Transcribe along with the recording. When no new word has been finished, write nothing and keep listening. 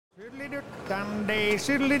Sunday,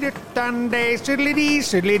 Sunday,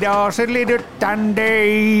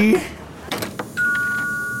 Sunday.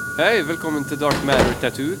 Hei, velkommen til Dark Matter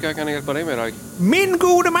Tattoo. Hva kan jeg hjelpe deg med I dag? Min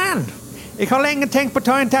gode mann, jeg har lenge tenkt på å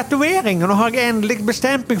ta en tatovering, og nå har jeg endelig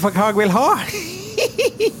bestemt meg for hva jeg vil ha.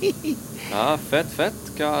 Ja, fett.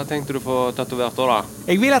 Hva tenkte du få tatovert da?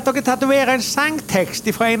 Jeg vil at dere tatoverer en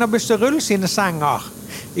sangtekst fra en av Buster Rull sine sanger.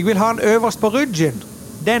 Jeg vil ha den øverst på ryggen.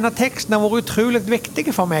 Denne teksten har vært utrolig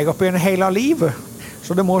viktig for meg opp gjennom hele livet,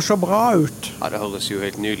 så det må se bra ut. Ja, det høres jo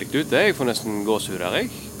helt nydelig ut. Jeg får nesten gåsehud her,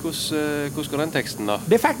 jeg. Hvordan går den teksten da?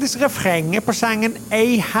 Det er faktisk refrenget på sangen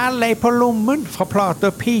 «Ei halvei på lommen» fra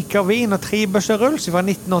plata Piker, Vin og 3 Buster Rulls fra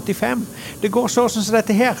 1985. Det går sånn som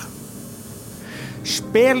dette her.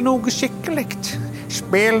 Spill noe skikkelig,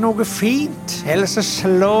 spill noe fint, ellers så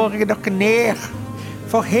slår jeg dere ned.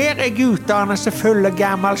 For her er gutterne som følger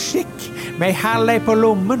gammel skikk, med ei halvei på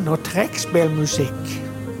lommen og trekkspillmusikk.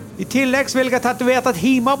 I tillegg vil jeg ha tatovert et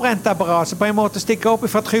himerbrentapparat som på en måte stikker opp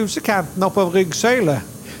fra trusekanten opp av ryggsøyle.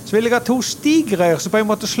 Så vil jeg ha 2 stigrør som på en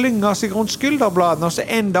måte slynger seg rundt skulderbladene og så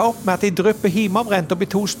ender opp med at de drypper himerbrent opp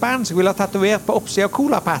i 2 spann som jeg vil ha tatovert på oppsiden av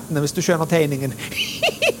colapattene, hvis du skjønner tegningen.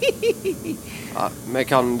 Ja, vi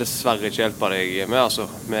kan dessverre ikke hjelpe deg med, altså.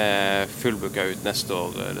 Vi er fullbooket ut neste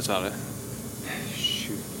år, dessverre.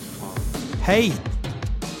 Hei,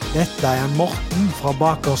 dette er Morten fra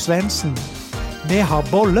Baker Svendsen. Vi har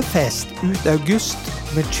bollefest ut august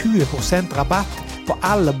med 20% rabatt på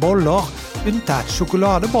alle boller, unntatt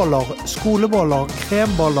sjokoladeboller, skoleboller,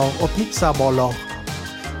 kremboller og pizzaboller.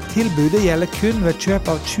 Tilbudet gjelder kun ved kjøp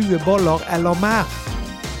av 20 boller eller mer.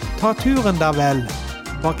 Ta turen da vel.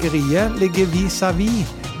 Bakeriet ligger vis-à-vis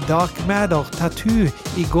Dark Matter Tattoo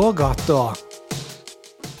I gågata.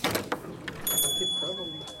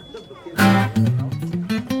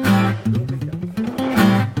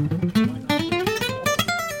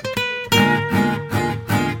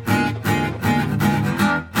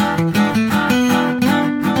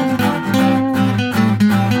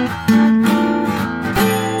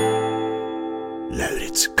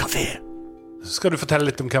 Lauritz Café. Skal du fortelle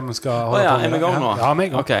litt om hvem vi skal holde ja, på med? er vi I gang nå? Ja, vi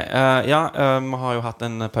I gang. Ok, vi har jo hatt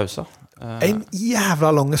en pause. En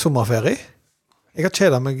jævla lang sommerferie. Jeg har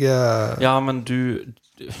kjedet meg... Ja, men du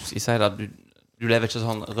jeg sier det, du lever ikke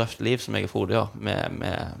sånn røft liv som jeg og Frode gjør,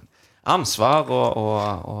 med ansvar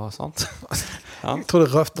og sånt. Ja. Jeg tror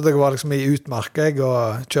det røft at jeg var liksom I utmark, jeg,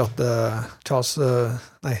 og kjørte Charles...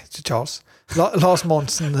 nei, ikke Charles. Lars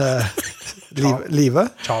Monsen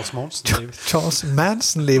livet. Charles Monsen livet. Charles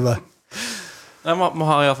Manson-livet. Vi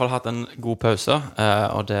har I hvert fall hatt en god pause,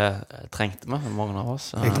 og det trengte vi, mange av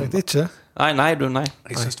oss. Jeg trengte ikke. Nei.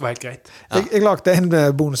 Jeg synes det var helt greit. Jeg lagde en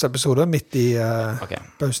bonusepisode midt I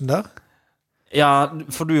pausen der. Ja,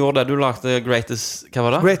 for du gjorde det. Du lagde Greatest... Hva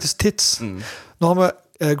var det? Greatest Tits. Nå har vi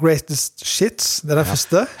Greatest Shits, det er den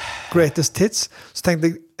første. Greatest Tits. Så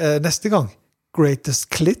tenkte jeg neste gang Greatest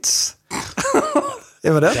Clits.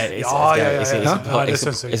 Er det? Jeg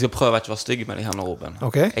skal prøve ikke å være stygg med deg her nå, Ruben.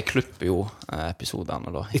 Okay. Jeg klipper jo episoderne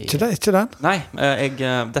da. Ikke den? Nei,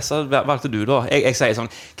 disse valgte du da. Jeg sier sånn,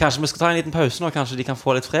 kanskje vi skal ta en liten pause nå, kanskje de kan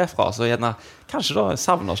få litt fred fra, så gjerne, kanskje da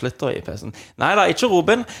savner oss litt da I pausen. Nei da, ikke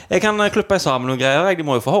Ruben. Jeg kan klippe sammen noen greier. De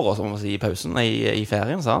må jo få høre oss om å si I pausen, I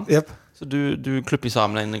ferien, sant? Yep. Så du klipper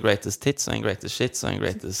sammen en Greatest Tits, og en Greatest Shits, og en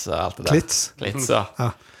Greatest alt det der. Klits, ja.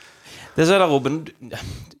 Det så det, Ruben,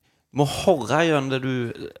 må høre gjennom det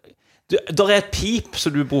der et pip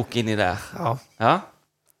som du bruker inn I der. Ja?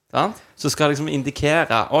 Sant? Så skal liksom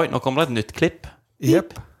indikere, oi, nå kommer det et nytt klipp.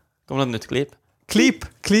 Yep. Kommer det et nytt klipp?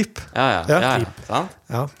 Klipp. Ja, sant?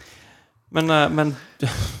 Ja. Men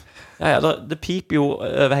det piper jo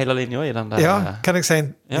over hele linjen I den der. Ja, kan jeg si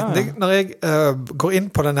når jeg går inn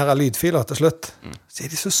på den her lydfilen til slutt, så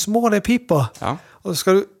de så små de piper. Ja. Og så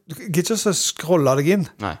skal du ikke så scrolle deg inn.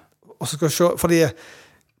 Nei. Og så skal du se, fordi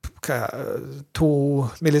 2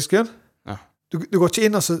 millisekunder. Ja. Du går ikke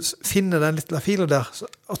inn og så finner den lille filen der,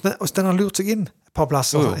 og den har lurt seg inn et par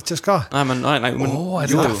plasser, så ikke skal. Nei, men er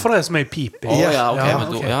det derfor det så mye pip I?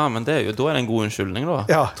 Men det jo, da det en god unnskyldning da.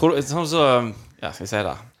 Ja. Tror du, sånn så, skal jeg si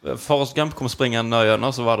det, Forrest Gump kom springende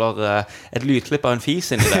gjennom, så var det et lydklipp av en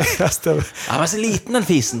fis inni der. Ja, han var så liten den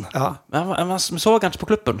fisen. Ja. Men vi så kanskje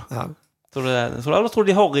på kluppen. Ja. Så tror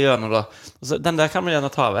de hører igjennom da. Den der kan vi gjerne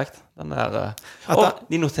ta vekk. Den der, og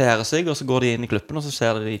de noterer seg, og så går de inn I kluppen, og så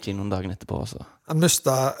ser de I kinoen dagen etterpå. Så. Han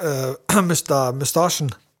mistet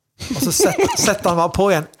mustasjen, og så setter han bare på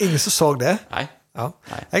igjen. Ingen som så det. Nei. Ja.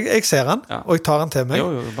 Jeg ser han, og jeg tar han til meg.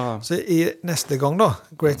 Jo, så I neste gang da,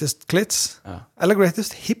 Greatest Clits, eller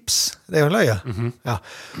Greatest Hips, det jo en løye. Ja.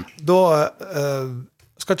 Da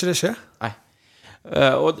skal ikke det skje? Nei.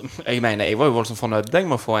 Og jeg mener, jeg var jo voldsomt fornøyd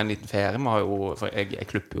med å få en liten ferie. For jeg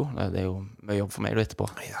klipper jo. Det er jo mye jobb for meg da etterpå.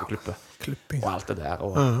 Klipping. Og alt det der.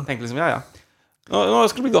 Og tenkte liksom, ja. Nå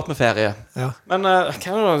skal det bli godt med ferie. Ja. Men hva er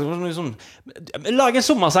det sånn? Lage en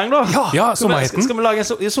sommersang da. Ja, sommerheten. Skal vi lage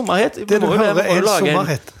en sommerhit? Det du hører er en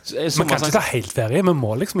sommerhit. Vi kan ikke ta helt ferie, vi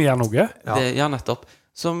må liksom gjøre noe. Ja, nettopp.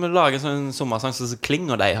 Så vi lager en sånn sommersang som Kling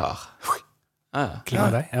og de har. Kling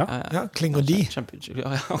og de, ja. Kling og de. Kjempeutskilt, ja,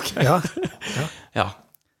 ok. Ja.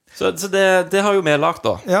 Så det har jo vi lagt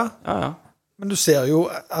da. Ja. Men du ser jo,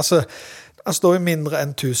 altså, det står jo mindre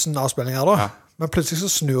enn 1000 avspillinger da. Men plutselig så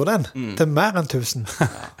snur den til mer enn 1000.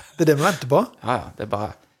 Det er det vi venter på. Ja, det er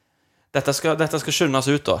bare... Dette skal skyndes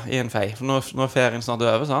ut da, i en fei. For nå er ferien snart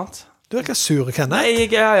over, sant? Du er ikke sur, Kenneth? Nei,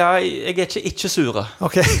 jeg er ikke sure.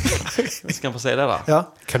 Ok. Skal jeg få si det da? Ja.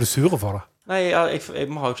 Hva er du sure for da? Nei, jeg har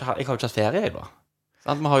jo ikke hatt ferie, jeg da.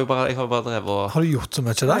 Jeg har jo bare drevet og... Har du gjort så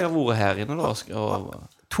mye da? Jeg har vært her inne da. Og...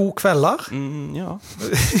 2 kvelder? Ja.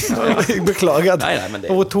 Jeg beklager at det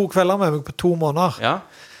har vært 2 kvelder med meg på 2 måneder.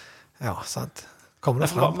 Ja, sant. Kommer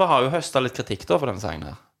det frem? Vi har jo høstet litt kritikk da for denne sangen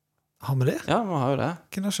her. Har vi det? Ja, vi har jo det.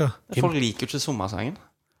 Hvem er det? Folk liker jo ikke sommersangen.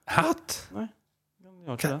 What? Nei,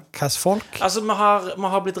 hvilke folk? Altså, vi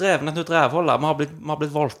har blitt revet ut rævholdet. Vi har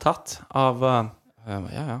blitt voldtatt av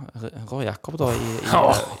Roy Jakob da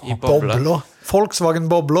i Boble. Volkswagen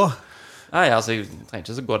Boble. Nei, altså, jeg trenger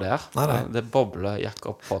ikke så gå der. Nei. Det er Boble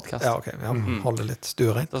Jakob podcast. Ja, ok. Hold det litt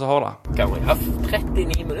stuereint. Så hold da. Kan vi ha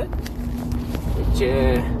 39 minutter?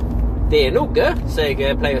 Det er noe, så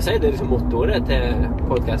jeg pleier å si. Det er liksom mottoet til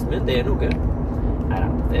podcasten min. Det er noe. Neida,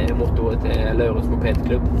 det er mottoet til Lauritz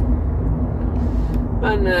Mopedklubb.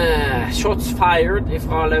 Men shots fired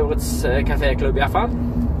fra Lauritz Kaféklubb i hvert fall.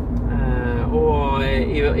 Og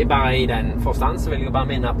bare i den forstand så vil jeg bare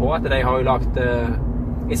minne på at de har jo lagt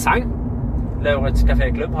en sang. Lauritz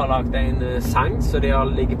Kaféklubb har lagt en sang, så de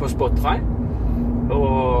har ligget på Spotify.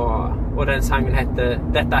 Og den sangen heter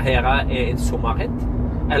 «Dette her er en sommerhit».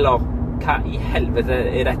 Eller «Hva i helvete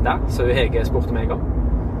er dette?» Så Hege spurte meg om.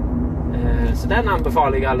 Så den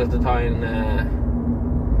anbefaler jeg alle til å ta en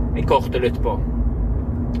kort lytt på.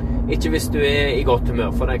 Ikke hvis du er i godt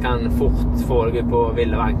humør, for det kan fort få deg på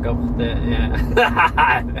ville vanker. Det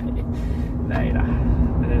er... Neida.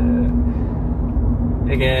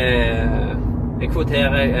 Jeg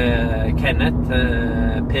kvoterer Kenneth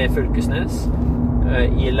P. Fylkesnes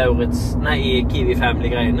i Kiwi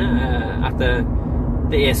Family-greiene at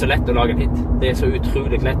det er så lett å lage en hit. Det er så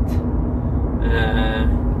utrolig lett.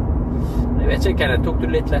 Jeg vet ikke, Kenneth, tok du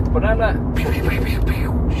litt lett på det, eller?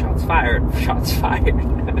 Shots fired.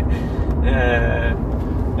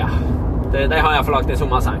 Ja, de har i hvert fall lagt en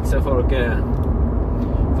sommersang, så får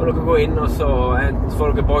dere gå inn, og så får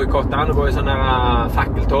dere boykotte han og gå i sånn der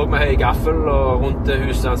fakkeltog med høy gaffel og rundt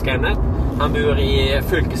huset hans, Kenneth. Han bor i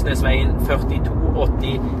Fylkesnesveien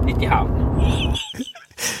 4280 Havn.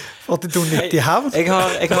 4290 Havn? Jeg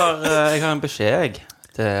har en beskjed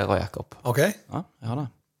til Roy Jakob. Ok. Ja, jeg har det.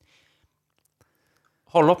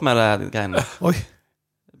 Hold opp med det greiene. Oi.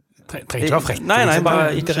 Trenger ikke være frekt. Nei,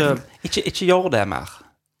 bare ikke gjør det mer.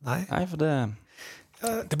 Nei, for det...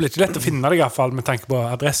 Det blir ikke lett å finne deg i hvert fall med tanke på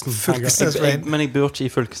adressen. Men jeg bor ikke i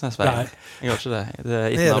Fylkesnesveien. Jeg gjør ikke det. Det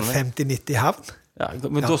er 5090 Havn? Ja,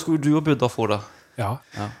 men da skulle du jo bodde der, Frode. Ja.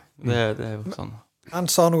 Det er jo sånn. Han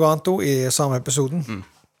sa noe annet i samme episoden.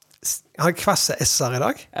 Har jeg kvasse S-er i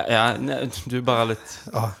dag? Ja, du er bare litt...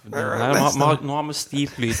 Nå har vi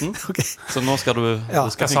stilt lyden, så nå skal du...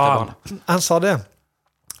 Han sa det,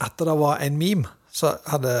 at det var en meme som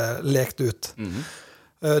hadde lekt ut.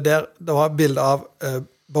 Der det var bilder av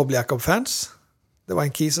Boble Jakob-fans. Det var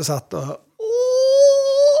en key som satt og...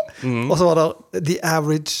 Og så var det The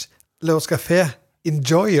Average Lauritz Café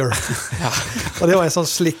Enjoyer. Og det var en sånn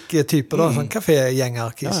slik type da, sånn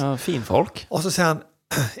kafégjenger-kis. Ja, fin folk. Og så sier han,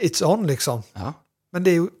 it's on liksom. Ja. Men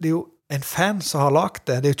det er jo en fan som har lagt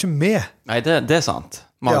det. Det er jo ikke med. Nei, det er sant.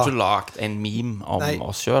 Vi har jo ikke lagt en meme om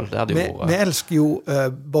oss selv. Det hadde jo vært... Vi elsker jo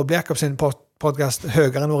Boble Jakob sin podcast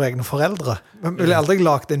høyere enn våre egne foreldre. Men vi ville aldri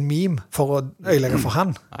lagt en meme for å øyelegge for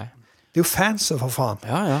han. Nei. Det er jo fanset for faen.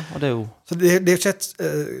 Ja, og det er jo... Så det er jo ikke et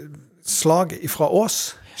slag ifra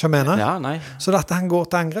oss, som jeg mener. Ja, nei. Så at han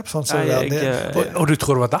går til angrep sånn. Og du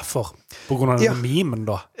tror det var derfor? På grunn av denne memen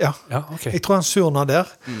da? Ja. Okay. Jeg tror han surna der.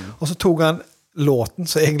 Og så tok han låten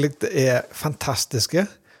som egentlig er fantastiske,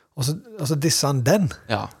 og så dissa han den.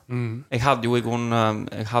 Ja. Jeg hadde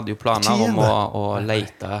jo planer om å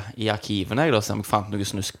lete i arkivene, så jeg fant noe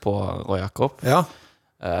snusk på Roy Jakob. Ja.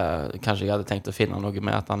 Kanskje jeg hadde tenkt å finne noe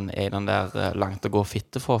med at han I den der langt å gå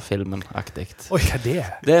fitte for filmen-aktig. Oi, hva det?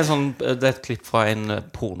 Det det et klipp fra en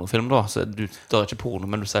pornofilm da, så det ikke porno,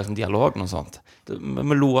 men du ser som dialog og sånt.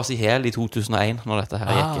 Vi lo oss I hel I 2001 når dette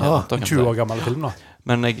her gikk. 20 år gammel film da.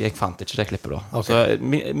 Men jeg fant ikke det klippet da. Okay.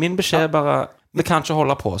 Så min beskjed bare, vi kan ikke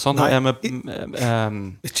holde på sånn.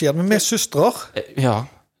 Ikke gjør det med søstrer. Ja.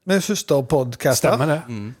 Med søsterpodcaster. Stemmer det.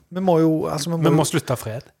 Vi må jo vi må slutte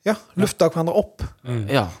fred. Ja, lufte hverandre opp.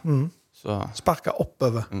 Ja. Så. Sparke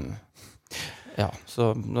oppover. Ja,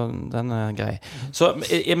 så den grei. Så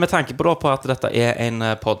med tanke på at dette en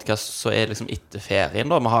podcast så liksom etter ferien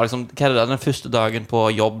da, vi har liksom, hva det den første dagen på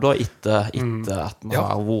jobb da, etter at vi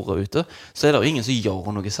har vært ute, så det jo ingen som gjør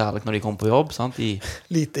noe særlig når de kommer på jobb, sant?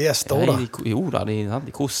 Lite gjester da. Jo da,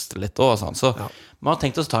 de koster litt og sånn, så vi har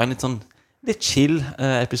tenkt oss å ta en litt chill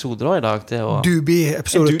episode da I dag til å... Dubi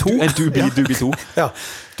episode 2. Dubi 2. Ja.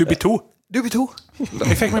 Dubi 2. Dubi 2.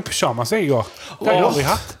 Jeg fikk meg pyjamas I går. Det har jeg aldri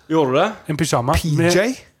hatt. Gjorde du det? En pyjamas. PJ?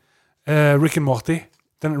 Rick and Morty.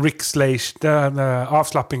 Den Rick Slash, den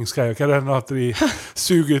avslappingsgreia. Hva det at de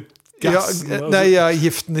suger gass?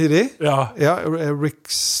 Giften I de? Ja.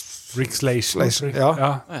 Rick Slash. Ja.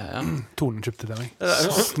 Tone kjøpte det meg.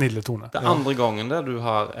 Snille Tone. Det andre gangen der du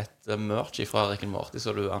har et merch fra Rick and Morty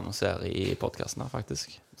så du annonserer I podcasten her,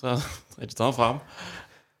 faktisk. Så jeg ikke ta den frem.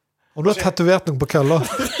 Og du har tatovert noen på kølla.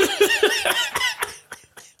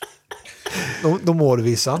 Nå må du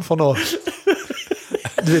vise den, for nå...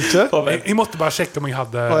 Du vil ikke? Jeg måtte bare sjekke om jeg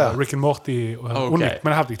hadde Rick and Morty unik,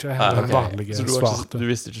 men jeg hadde ikke. Jeg hadde den vanlige svarte. Du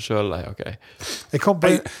visste ikke selv, nei, ok. Jeg kom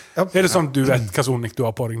på... Er det sånn du vet hva unik du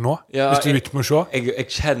har på deg nå? Hvis du ikke må se? Jeg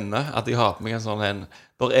kjenner at jeg har på meg en sånn en...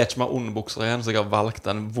 Der ikke mer underbukser igjen, så jeg har valgt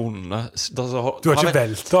den vonde... Du har ikke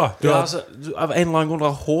velt da? Av en eller annen grunn, du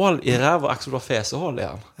har hål I ræv, og akkurat du har fesehål I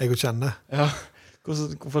den. Jeg kjenner. Ja.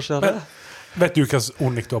 Hvorfor skjer det? Vet du hva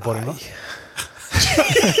unik du har på deg nå?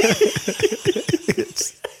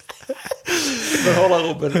 Men hold deg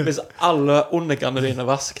Robin, hvis alle unikene dine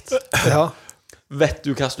vaskt, vet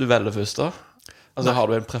du hva du velger først da? Altså, har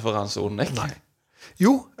du en preferanse unik? Nei.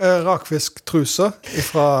 Jo, rakfisk truse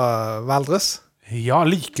fra Valdres. Ja,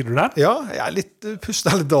 liker du den? Ja, jeg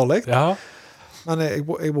pustet litt dårlig. Ja. Men jeg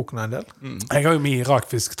bruker den en del. Jeg har jo mye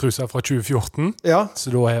rakfisk truse fra 2014,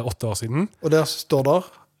 så da 8 år siden. Og der står der...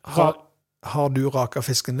 Har du raka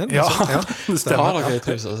fisken din? Ja, det stemmer. Har dere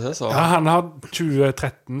truser, så? Ja, han har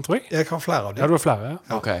 2013, tror jeg. Jeg har flere av dem. Ja, du har flere, ja.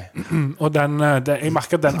 Ok. Og jeg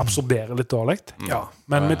merker at den absorberer litt dårlig. Ja.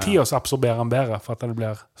 Men med tiden så absorberer han bedre, for at det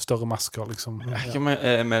blir større masker, liksom. Ikke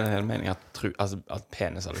med meningen at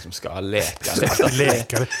peniser liksom skal leke litt.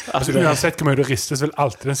 Leke litt. Altså, uansett hvor mye du rister, så vil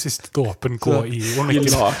alltid den siste dråpen gå I unikken.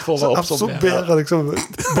 Så absorberer liksom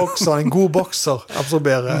bokser, en god bokser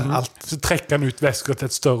absorberer alt. Så trekker han ut væsker til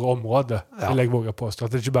et større område. Vil jeg våge påstå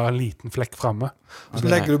at det ikke bare en liten flekk fremme. Så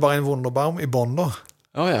legger du bare en wunderbaum I bånd da.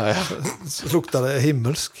 Ja. Så lukter det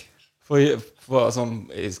himmelsk. For sånn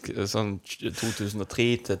 2003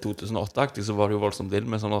 til 2008-aktig så var det jo voldsomt inn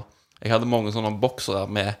med sånne... Jeg hadde mange sånne boksere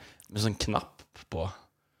med sånn knapp på.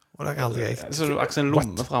 Og det aldri jeg. Så du akkurat en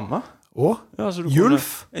lomme fremme. Ja, Julf?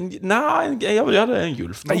 Nei, det en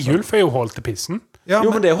Julf. Nei, Julf jo holdt til pissen. Ja,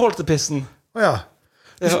 men det holdt til pissen. Ja.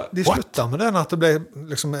 De slutta med den, at det ble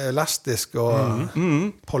liksom elastisk og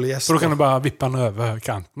polyester. Så da kan du bare vippe den over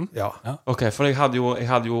kanten? Ja. Ok, for jeg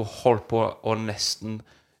hadde jo holdt på å nesten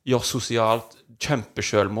gjøre sosialt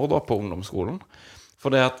kjempeselvmord på ungdomsskolen.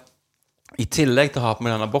 For det at I tillegg til å ha på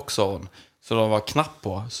meg denne bokseren, så det var knapp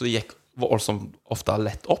på, så det gikk voldsomt ofte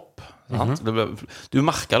lett opp. Du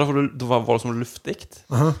merket det, for det var voldsomt luftigt.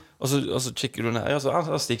 Og så kikker du ned, og så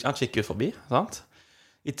han kikker ut forbi, sant?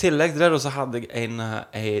 I tillegg til det så hadde jeg en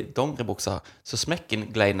dongeribukse så smekken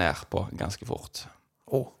gled ned på ganske fort.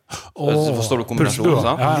 Så forstår du kombinasjonen,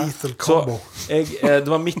 sant? Så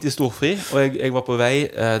det var midt I storfri, og jeg var på vei,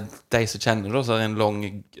 de som kjenner det, så det en lang,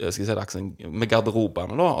 skal jeg si det, med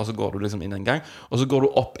garderobene da, og så går du liksom inn en gang, og så går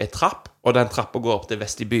du opp en trapp, og den trappa går opp til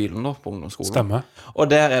vestibylen da, på ungdomsskolen. Stemmer.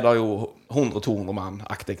 Og der det jo 100-200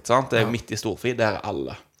 mann-aktig, sant? Det jo midt I storfri, der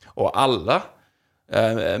alle. Og alle...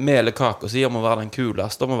 mele kaka si om å være den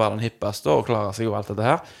kuleste, om å være den hippeste og klare seg og alt dette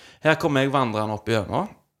her. Her kommer jeg vandrende opp I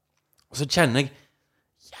hjørnet, og så kjenner jeg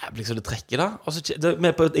jævlig så det trekker da. Og så,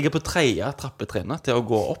 jeg på 3. trappetrinnet til å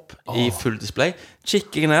gå opp I full display.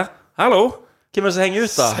 Kikker jeg ned. Hallo? Hvem det som henger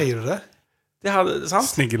ut da? Sier du det? Det hadde, sant?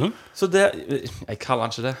 Sniggelen? Så det, jeg kaller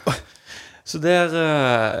han ikke det. Så der,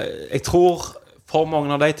 jeg tror... For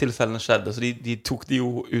mange av de tilfellene skjedde, så de tok de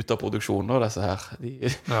jo ut av produksjonen, disse her.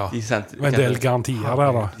 De sendte... Med en del garantier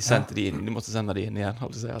der da. De sendte de inn, de måtte sende de inn igjen,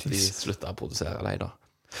 holdt å si, at de sluttet å produsere de da.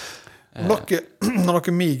 Når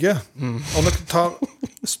dere miger, og dere tar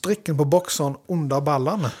strikken på bokseren under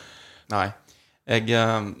ballene? Nei.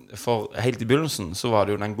 For helt i begynnelsen så var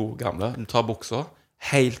det jo den gode gamle. Du tar buksa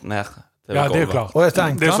helt ned til Ja, det er jo klart. Og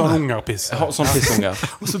etter Det er sånn anklene. ungerpiss. Sånn pissunger.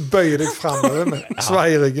 Og så bøyer deg fremover med svei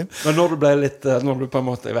i ryggen. Men når du på en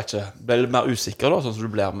måte, jeg vet ikke, ble litt mer usikker da, sånn som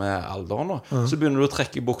du blir med alderen nå, så begynner du å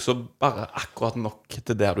trekke i buksa bare akkurat nok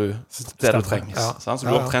til det du trengs. Ja. Sant? Så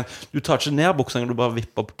du tar ikke ned buksa, du bare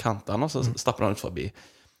vipper på kantene, og så stapper den ut forbi.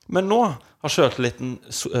 Men nå har selvtilliten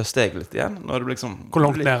steget litt igjen. Nå er det liksom, Hvor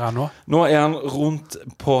langt ned er han nå? Nå er han rundt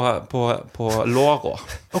på låra.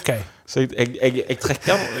 Ok. Så jeg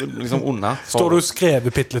trekker den liksom unna. Står du og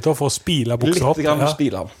skrever litt for å spile buksa opp? Litt grann Ja.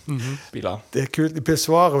 spile den. Det er kult i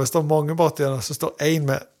pissoaret. Hvis det er mange borti der, så står en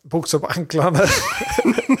med buksa på anklene.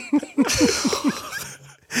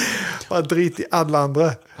 Bare drit i alle andre.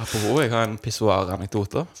 Apropos, jeg har en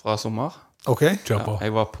pissoar-anekdote fra sommer. Ok. Kjør på.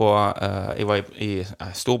 Jeg var i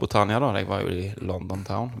Storbritannia da. Jeg var jo i London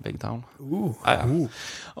Town, Big Town.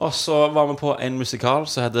 Og så var vi på en musikal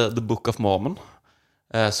som heter The Book of Mormon.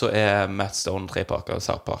 Så er Matt Stone, Trey Parker og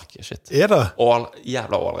South Park shit. Er det?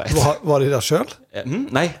 Jævla ålreit. Var de der selv?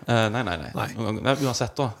 Nei.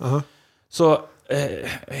 Uansett da. Så jeg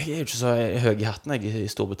er jo ikke så høy i hatten jeg i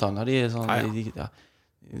Storbritannia. De er sånn, de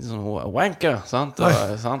er sånn wanker, sant?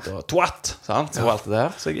 Og twat, sant? Og alt det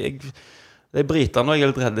der. Så det er britene, og jeg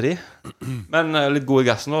er litt redd de. Men litt god i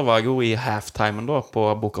gassen da var jeg jo i halftimen da på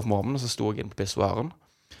Book of Mormon, og så sto jeg inn på pissoaren.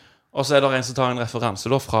 Og så er det en som tar en referanse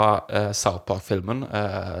da fra South Park-filmen,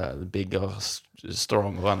 Bigger,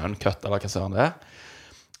 Stronger and Uncut, eller hva ser han det er.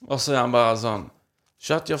 Og så er han bare sånn,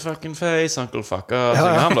 shut your fucking face, Uncle Fucker,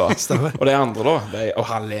 synger han da. Og det andre da, og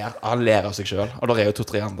han ler av seg selv. Og der er jo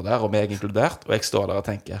 2-3 andre der, og meg inkludert, og jeg står der og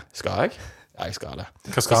tenker, skal jeg? Ja, jeg skal det.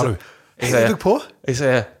 Hva skal du? Henger du på? Jeg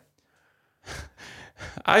sier,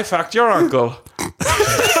 I fucked your uncle.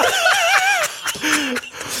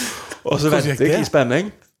 Og så venter jeg i spenning.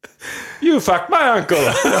 You fucked my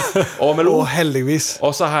uncle. Og vi lo. Og heldigvis.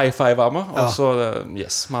 Og så high-five vi. Og så,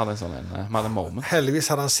 yes, vi hadde en sånn vi hadde en moment. Heldigvis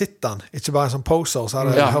hadde han sitt den. Ikke bare en sånn poser, så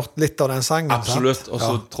hadde jeg hørt litt av den sangen. Absolutt. Og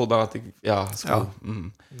så trodde han at jeg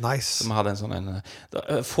skulle... Nice. Så vi hadde en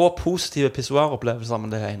sånn få positive pissoaropplevelser,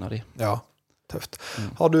 men det er en av de. Ja, tøft.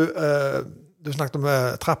 Har du... Du snakket om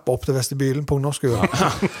trapper opp til vestibylen på ungdomsskolen.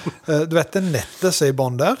 Du vet det nettet som er i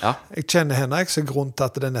bånd der? Ja. Jeg kjenner henne, jeg ser grunn til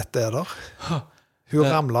at det nettet er der. Hun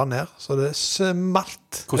ramlet ned, så det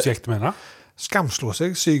smalt. Hvordan gikk det med henne? Skamslo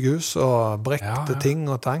seg, sykehus og brekte ting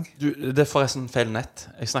og tang. Det er forresten feil nett.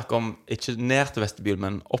 Jeg snakker om ikke ned til vestibylen,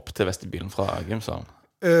 men opp til vestibylen fra gymsalen.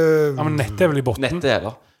 Ja, men nettet er vel i botten? Nettet er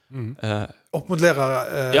der. Opp mot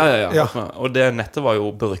lærere. Ja. Og det nettet var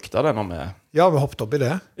jo beryktet det når vi... Ja, vi hoppet opp i det.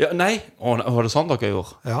 Ja, nei, var det sånn dere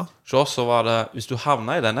gjorde? Ja. Så var det, hvis du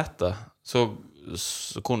havnet i det nettet, så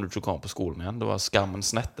kunne du ikke komme på skolen igjen. Det var skammens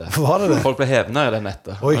nettet. Var det det? Folk ble hevnet i det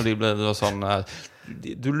nettet. Oi. Og det var sånn,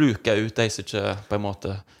 du luket ut de som ikke på en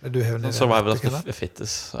måte... Ble du hevet ned i Survival of nettet? the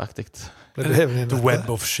fittest-aktigt. Ble du hevet ned i The nettet?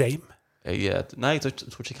 Web of Shame? Nei, jeg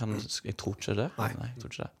tror ikke jeg tror ikke det. Nei. Jeg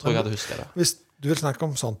tror ikke det. Jeg tror jeg hadde husket det. Hvis du vil snakke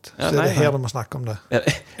om sånt, Ja, så er det nei. her du må snakke om det.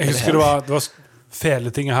 Jeg husker det var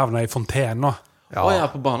fele ting å havne i fontena. Ja,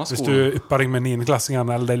 på Hvis barneskolen. du ypper deg med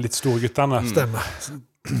 9-klassingene eller de litt store guttene, Stemmer.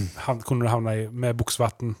 kunne du havne med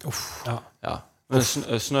buksvatten. Ja. Men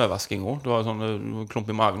snøvasking også. Det var sånn klump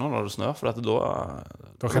i magen når det snør, for da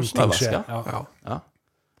Da kan ting skje. Ja. Ja.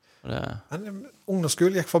 Det, Men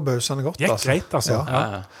ungdomsskolen gikk forbausende godt. Gikk greit, altså. Ja.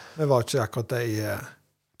 ja. Vi var ikke akkurat de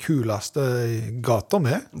kuleste i gata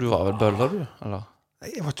med. Du var vel bøller, du? Eller?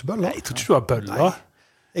 Nei, jeg var ikke bøller. Jeg tror ikke du var bøller.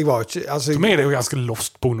 Jeg var ikke, altså... For meg er det jo ganske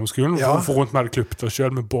lost på ungdomsskolen. Ja. For rundt med hadde klippet oss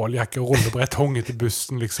selv med båljakke og rullebrett, honget til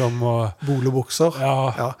bussen, liksom. Og, Bolebukser.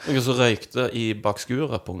 ja, Noen som røykte i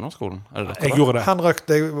bakskuret på ungdomsskolen? Er det dere jeg det? gjorde det. Han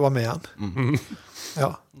røkte, jeg var med han.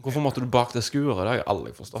 Ja. Hvorfor måtte du bak det skuret? Det har jeg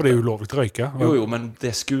aldri forstått. For det er jo ulovlig å røyke. Jo, men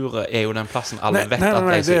det skuret er jo den plassen alle vet nei,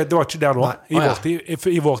 at det var ikke der da. Nei.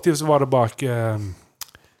 I vår tid så var det bak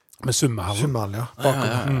med Summehallen. Summal, ja.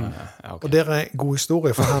 Bakom. Ja, ok. Og det er en god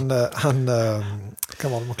historie, for han hva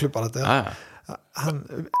var det med å klippe dette? Ja. Han,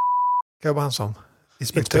 hva jobber han som?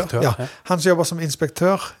 Inspektør? Inspektør, Ja. ja. Han som jobber som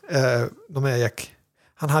inspektør når vi gikk.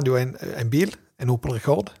 Han hadde jo en bil, en Opel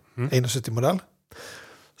Rekord, 71 modell.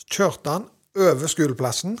 Så kjørte han over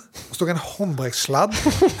skoleplassen, og stod en håndbreksladd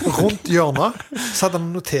rundt hjørnet, så hadde han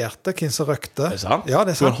noterte hvem som røkte. Er det sant? Ja,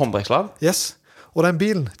 det er Du er en sant. håndbreksladd? Yes. Og den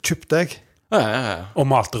bilen kjøpte jeg. Ja. Og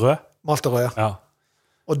malte rød. Malte rød. Ja.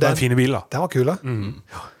 Og Det var den en fin bil da. var kul.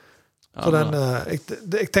 Så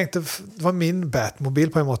jeg tenkte, det var min Batmobil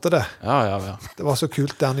på en måte det. Ja. Det var så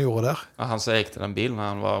kult det han gjorde der. Ja, han som gikk til den bilen,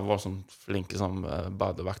 han var sånn flink som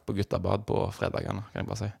badevakt på guttabad på fredagene, kan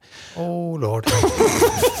jeg bare si. Oh, lord.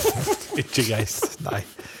 Ikke greit. Nei.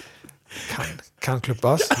 Kan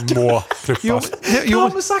klippes. Må klippes. Jo, Hva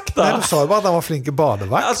har vi sagt da? Nei, du sa jo bare at han var flink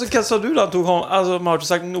badevakt. Altså, hva sa du da? Vi har ikke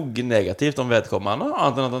sagt noe negativt om vedkommende,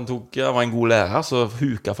 annet enn at han var en god lærer, så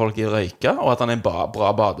huka folk i røyka, og at han er en bra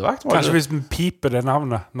badevakt. Kanskje hvis vi piper det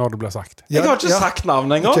navnet når det blir sagt. Jeg har ikke sagt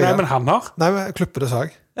navnet engang. Nei, men han har. Nei, men klippe det, sa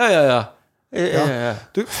jeg. Ja.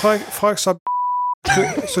 Du, fra jeg sa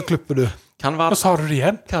så klipper du. Nå sa du det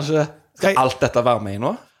igjen. Kanskje skal alt dette være med i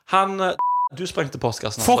nå? Du sprengte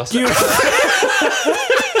postkassen. Fuck you!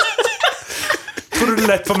 Tror du det er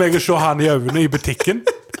lett for meg å se han i øynene i butikken?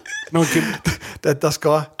 Dette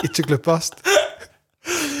skal ikke klippes.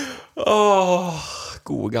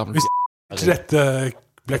 Gode gamle. Hvis ikke dette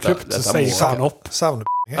blir klippet, så sier han opp. Savner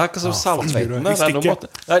Akkurat som saltveitene. Nei,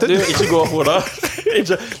 du, ikke gå, Frode.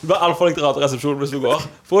 Det blir alt for litt rart i resepsjonen hvis du går.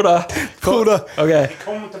 Frode. Ok.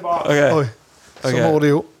 Kom tilbake. Oi, så må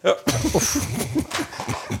det jo.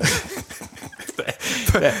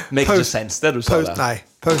 Make no sense det du sa der. Nei,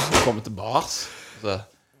 pause. Komme tilbake.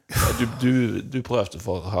 Du prøvde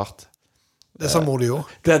for hardt. Det sa mor det jo.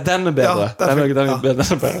 Den er bedre. Ja, den er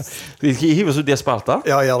bedre. Vi hiver oss ut i spalta.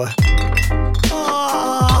 Ja, gjør det.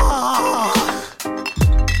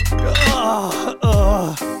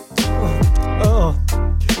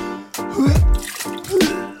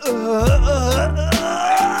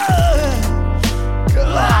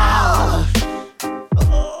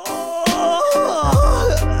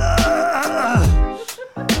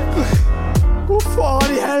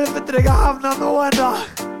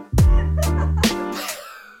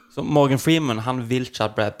 Så Morgan Freeman, han vil ikke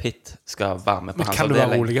at Brad Pitt skal være med på hans avdeling. Men kan du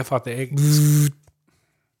være rolig for at jeg...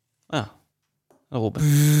 Ja, det er Robin.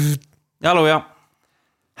 Hallo, ja.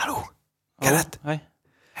 Hallo, Kenneth. Hei.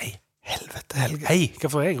 Helvete, Helge. Hei,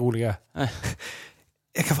 hvorfor er jeg rolig?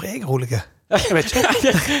 Hvorfor er jeg rolig? Jeg vet ikke.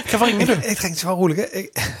 Hvorfor ringer du? Jeg trenger ikke være rolig.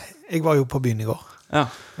 Jeg var jo på byen i går. Ja.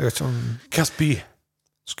 Jeg vet ikke om... Hvilken by?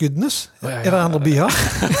 Skudenes? Ja. Er det andre byer?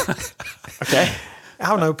 Ok. Jeg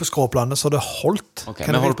havnet jo på skråplanet, så det holdt. Ok,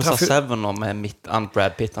 vi holder på å se 7 nå med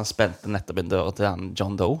Brad Pitt. Han spente nettopp en dør til han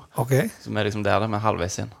John Doe. Ok. Som er liksom der det med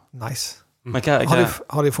halvveis inn. Nice. Men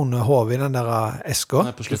har de funnet hodet i den der eska?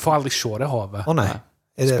 Du får aldri se det hodet. Å nei.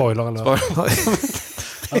 Spoiler eller?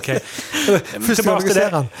 Ok. Først gang jeg ser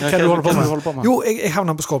den. Hva du holder på med? Jo, jeg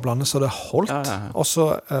havnet på skråplanet, så det holdt. Ja. Og så...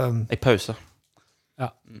 Jeg pauser. Ja.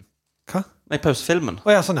 Hva? Jeg pauser filmen.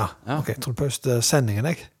 Åja, sånn ja. Ok, jeg tror du pauset sendingen,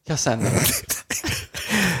 jeg. Hva sender?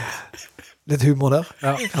 Litt humor der.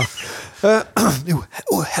 Ja. Jo,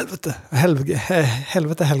 helvete.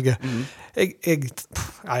 Helvete, Helge.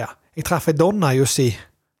 Jeg traff ei donna, jo si.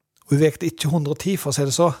 Hun vekte ikke 110, for å si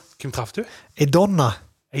det så. Hvem traff du? Ei donna.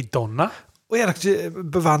 Ei donna? Og er dere ikke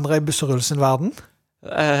bevandret i busserull sin verden?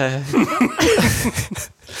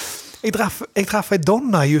 Jeg traff ei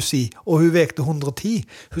donna, jo si, og hun vekte 110.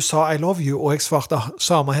 Hun sa I love you, og jeg svarte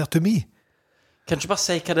samme her to me. Kan du ikke bare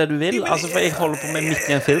si hva det du vil? Altså, for jeg holder på med midt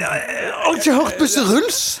i en film. Har du ikke hørt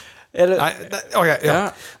busserulls? Nei, ok, ja.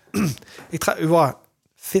 Hun var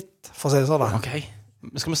fit, for å si det sånn da. Ok.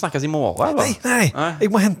 Skal vi snakkes i morgen, eller? Nei, jeg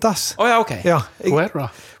må hentes. Ja, ok. Ja, Hvor er du da?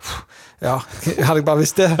 Ja, hadde jeg bare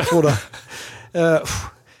visst det, Frode.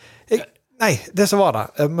 Nei, det som var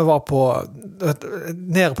det, vi var på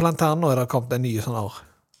nede på Lanternen, og det kom en ny sånn her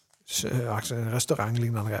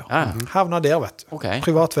restaurant-lignende greier. Havna der, vet du.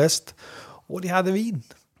 Privat fest. Og de hadde vin.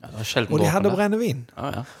 Og de hadde brennevin.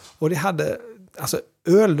 Og de hadde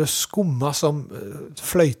øl, det skumma som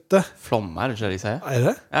fløyte. Flomme, er det ikke det de sier? Er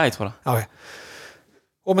det? Ja, jeg tror det. Okay.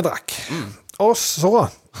 Og vi drakk. Og så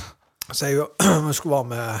sier jeg vi skulle være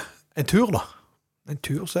med en tur da. En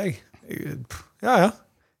tur, sier jeg. Ja.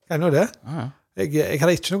 Kan jo det. Jeg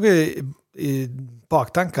hadde ikke noe i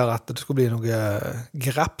baktanker at det skulle bli noe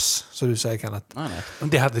graps, som du sier, Kenneth.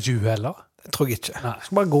 Men det hadde ikke hun heller? Det tror jeg ikke. Jeg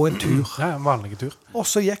skulle bare gå en tur. Ja, en vanlig tur. Og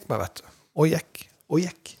så gikk vi, vet du. Og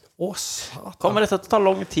gikk. Å, satan. Kommer dette til å ta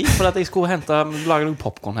lang tid, for at jeg skulle lage noe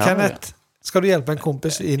popcorn her. Kenneth, skal du hjelpe en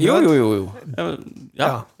kompis inn? Jo.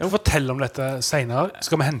 Ja. Jeg må fortelle om dette senere.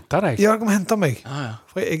 Skal vi hente deg? Ja, du må hente meg.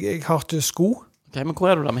 For jeg har ikke sko. Ok, men hvor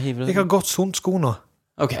er du da med hivet? Jeg har gått sunt sko nå.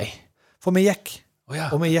 Ok. For vi gikk.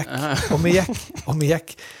 Og vi gikk.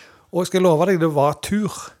 Og jeg skal love deg, det var tur.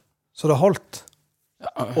 Så det holdt.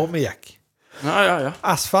 Og vi gikk. Ja.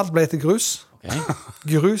 Asfalt ble til grus.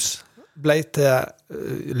 Grus ble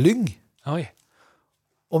til lyng. Oi.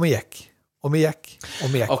 Og vi gikk. Og vi gikk.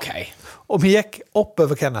 Ok. Og vi gikk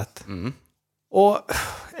oppover, Kenneth. Og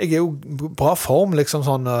jeg jo bra form, liksom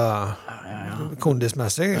sånn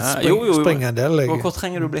kondismessig. Springer en del. Hvor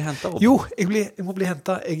trenger du bli hentet opp? Jo, jeg må bli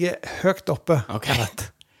hentet. Jeg høyt oppe. Okay.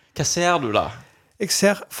 Hva ser du da? Jeg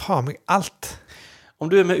ser fra meg alt. Om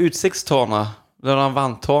du med utsiktstårnet, det er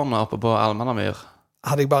vanntårnet oppe på Almannamyr.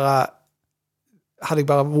 Hadde jeg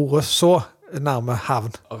bare vært så nærme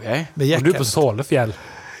havn. Ok. Om du på Sålefjell?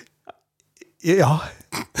 Ja.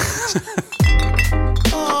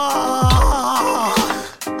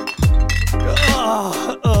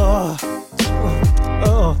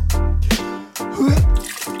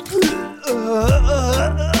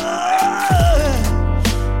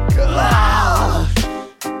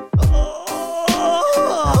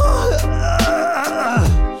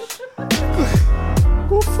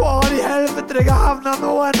 Hvor faen i helvete jeg har havnet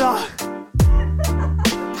nå enda?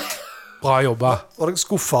 Bra jobba. Var dere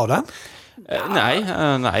skuffet av den? Nei,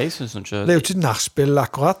 jeg synes ikke. Det er jo ikke nachspiel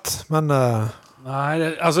akkurat, men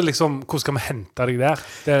Nei, altså liksom, hvor skal vi hente deg der?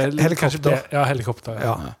 Det er helikopter. Helikopter.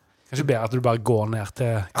 Ja. Kanskje bedre at du bare går ned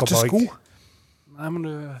til Har ikke sko? Nei, men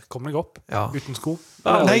du kommer deg opp uten sko.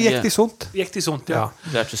 Nei, gikk de sunt? Gikk de sunt, ja.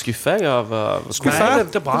 Du er ikke skuffet av Skuffet? Nei,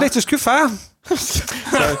 det er bra. Du er ikke skuffet?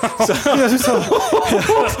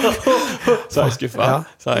 Sa jeg skuffet? Ja.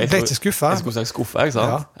 Jeg ble ikke skuffet. Jeg skulle si skuffet, ikke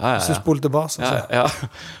sant? Ja. Så spolte tilbake. Sånn. Ja.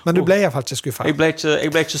 Men du ble i hvert fall ikke skuffet. Jeg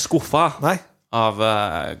ble ikke skuffet Nei. av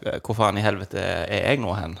hvor faen i helvete er jeg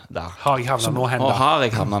nå hen der. Har jeg havnet nå hen Og da? har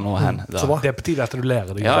jeg havnet nå hen der? Så bra. Det er på tide at du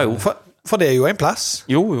lærer deg. Ja, jo. For det er jo en plass.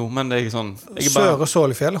 Jo, men det er ikke sånn Søre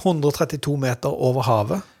Sålefjell, 132 meter over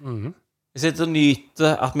havet. Jeg sitter og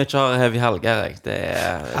nyter at vi ikke har heavy helger, jeg. Det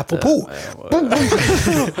er Apropos. Det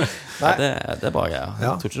er bare greier.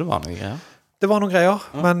 Jeg tror ikke det var noe greier. Det var noen greier,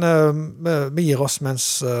 men vi gir oss mens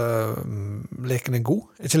leken er god.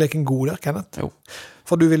 Er ikke leken god der, Kenneth? Jo.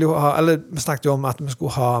 For du ville jo ha, eller vi snakket jo om at vi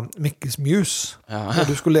skulle ha Mikkels Muse. Og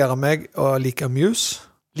du skulle lære meg å like Muse.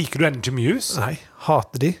 Liker du ikke Muse? Nei,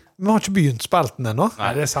 hater de. Vi har ikke begynt spalten ennå.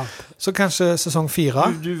 Nei, det er sant. Så kanskje sesong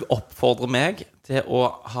 4. Du oppfordrer meg til å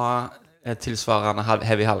ha tilsvarende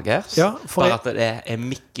Heavy Helgers. Ja, bare at det er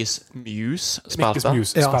Mikkes Muse-spalte.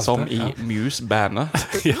 Som i Muse-bandet.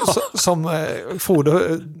 Som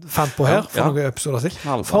Frode fant på her for noen episoder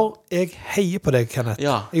siden. For jeg heier på deg, Kenneth.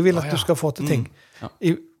 Jeg vil at du skal få til ting.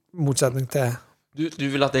 I motsetning til Du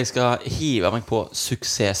vil at jeg skal hive meg på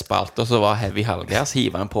suksessspalte, og så var Heavy Helgers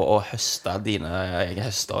hive meg på å høste dine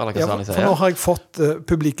høster, eller hva sånn jeg sier. For nå har jeg fått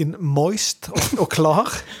publikken moist og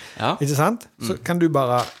klar, ikke sant? Så kan du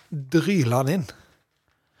bare dryle den inn.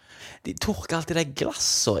 De torker alltid de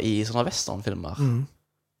glassene i sånne westernfilmer.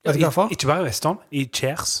 Vet du hvorfor? Ikke bare western, i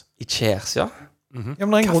Cheers. I Cheers, ja. Ja,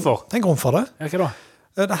 men det er en grunn for det. Ja, hva da?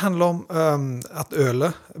 Det handler om at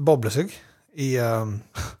ølet bobler seg i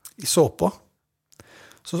såpa.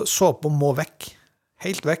 Så såpa må vekk.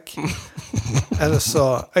 Helt vekk. Ellers så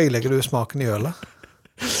øyelegger du smaken i ølet.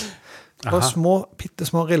 Og små,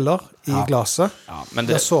 pittesmå riller i glaset. Men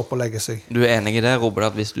der såpa legger seg. Du er enig i det,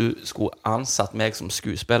 Robert, at hvis du skulle ansatt meg som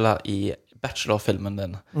skuespiller i bachelorfilmen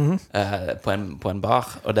din på en bar,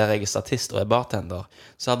 og der jeg er statist og er bartender,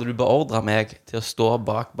 så hadde du beordret meg til å stå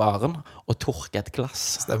bak baren og torke et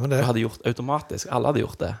glass. Stemmer det. Du hadde gjort automatisk. Alle hadde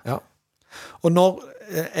gjort det. Ja. Og når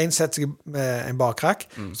en setter seg med en barkrakk,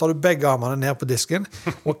 så har du begge armene ned på disken.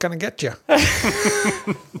 What can I get you?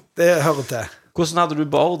 Det hører til. Hvordan hadde du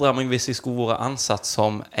beordret meg hvis jeg skulle vært ansatt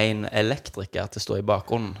som en elektriker til å stå i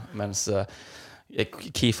bakgrunnen, mens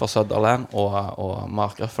Kiefer Sutherland og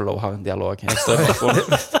Mark Ruffalo har en dialog?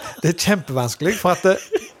 Det er kjempevanskelig, for at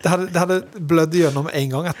det hadde blødd gjennom en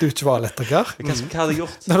gang at du ikke var elektriker. Hva hadde jeg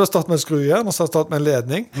gjort? Når du har stått med en skrujern, og så har du stått med en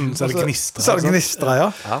ledning, så er det gnistre. Så er det gnistre, ja.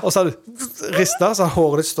 Og så har du ristet, så har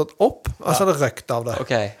håret ditt stått opp, og så har det røkt av det.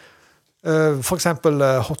 For eksempel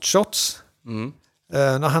hotshots.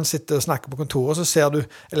 Når han sitter og snakker på kontoret, så ser du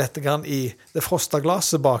elektrikeren i det frostet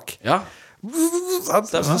glaset bak. Ja.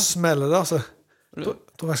 Så smeller det, altså. Men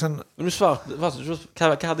du svarte, hva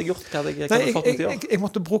hadde jeg gjort? Jeg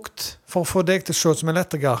måtte brukt, for å få deg til å se ut som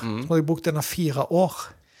elektriker, så måtte jeg brukt denne 4 år.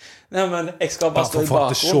 Nei, men jeg skal bare stå i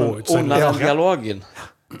bakgrunnen under den dialogen.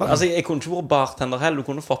 Altså, jeg kunne ikke vært bartender heller.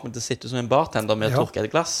 Du kunne fått meg til å sitte som en bartender med å torke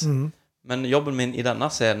et glass. Men jobben min i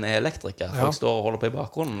denne scenen er elektriker, for jeg står og holder på i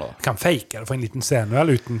bakgrunnen nå. Kan fake det for en liten scene,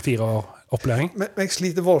 eller uten 4 år opplæring? Men jeg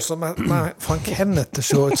sliter voldsomt med for en Kenneth til å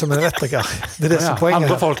se ut som en elektriker. Det er det som er poenget.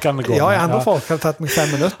 Andre folk kan det gå. Ja, andre folk har tatt meg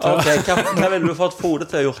 5 minutter. Ok, hva ville du fått Frode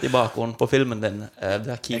til å gjort i bakgrunnen på filmen din?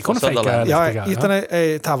 Der Kiefer Sutherland. Ja, gitt den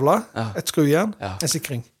en tavle, et skrujern, en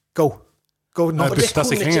sikring. Go. Jeg kunne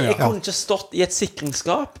ikke stått i et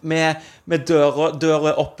sikringsskap med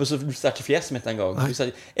døra oppe, så du ser ikke fjeset mitt en gang.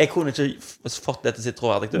 Jeg kunne ikke fått det til sitt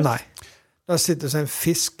troverdig. Nei. Der sitter det en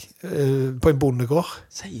fisk på en bondegård.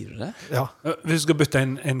 Sier du det? Ja. Hvis du skal bytte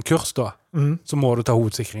en kurs da, så må du ta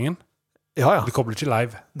hovedsikringen. Ja. Du kobler ikke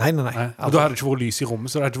live. Nei. Og da hadde det ikke vært lys i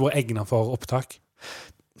rommet, så det hadde ikke vært egnet for opptak.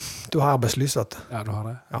 Du har arbeidslys, vet du. Ja, du har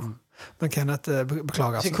det. Ja. Men Kenneth,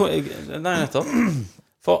 beklager. Altså. Nei, nettopp.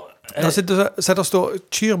 For... Der står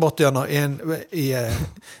kyr bort gjennom i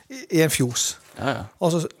en fjos. Ja.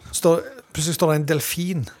 Og så plutselig står det en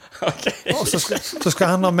delfin. Okay. Og så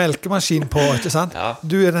skal han ha melkemaskin på, ikke sant? Ja.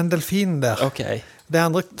 Du den delfinen der. Okay. Det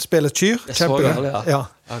andre spiller kyr. Kjempegøy. Ja.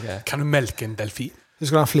 Okay. Kan du melke en delfin? Du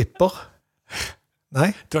skal ha en flipper.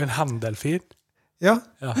 Nei? Du har en handdelfin? Ja.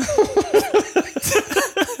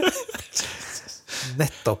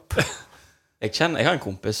 Nettopp. Jeg har en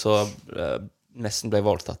kompis som nesten ble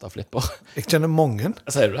voldtatt av flipper. Jeg kjenner mange.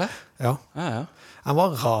 Sier du det? Ja. Ja. Han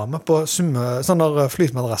var rame på sånne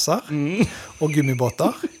flytmadrasser og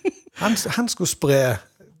gummibåter. Han skulle spre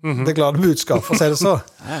det glade budskap, for å si det så.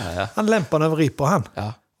 Ja. Han lempet den over ripa, han.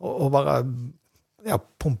 Ja. Og bare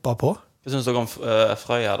pumpa på. Hva synes dere om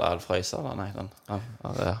Frøya da, eller Frøysa da? Nei,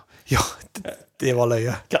 Ja, det var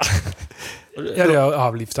løye. Ja, det er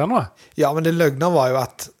avlivet her nå. Ja, men det løgna var jo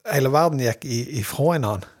at hele verden gikk ifra en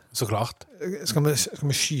annen. Så klart. Skal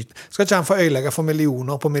vi skyte? Skal ikke han få øyelegge for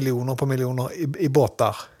millioner på millioner på millioner i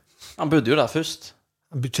båter? Han bodde jo der først.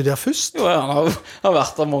 Han bodde ikke der først? Jo, han har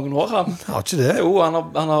vært der mange år, han. Har ikke det? Jo, han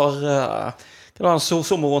har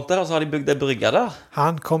sommer rundt der, og så har de bygd en brygge der.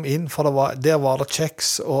 Han kom inn, for der var det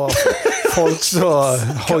kjeks og folk så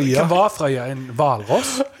høye. Hva var Frøya? En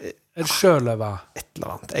hvalross? En sjøløve? Et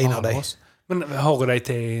eller annet, en av dem. Men hører de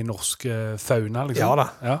til i norsk fauna, liksom? Ja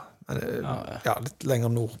da. Ja. Ja, litt lenger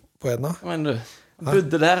nord på Edna. Men du,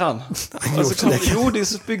 bodde der han. Jo, de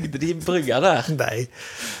som bygde de brygga der. Nei.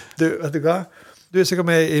 Du, vet du hva? Du sikkert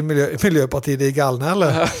med i Miljøpartiet De Galne,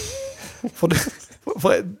 eller? For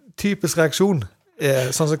typisk reaksjon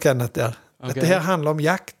sånn som Kenneth der. Okay. Dette her handler om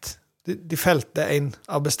jakt. De felte en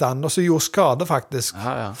av bestanden, og så gjorde skade faktisk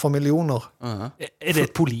for millioner. Er det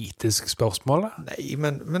et politisk spørsmål? Nei,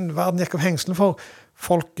 men verden gikk av hengselen for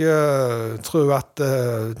folk tror at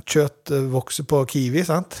kjøtt vokser på kiwi,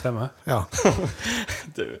 sant? Stemmer. Ja.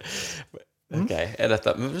 Ok,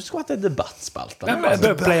 men du skulle hatt en debattspalt.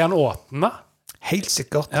 Ble han åten da? Helt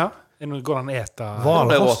sikkert. Ja. Går han ete?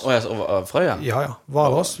 Hvalross. Frøya? Ja.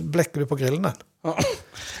 Hvalross blekker du på grillen den.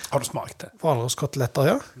 Har du smakt det? Hvalrosskoteletter,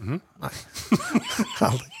 ja? Nei.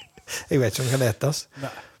 Aldri. Jeg vet ikke om det kan etes.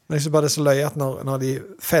 Men jeg synes bare det er så løye at når de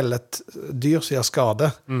feller et dyr som gjør skade,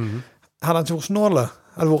 hadde han ikke vært snåle,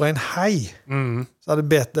 hadde det vært en hei, så hadde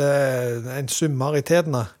det bete en summer i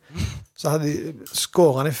tedene, så hadde de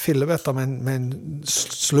skåret han i fillebetter med en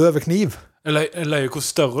sløve kniv. Løye hvor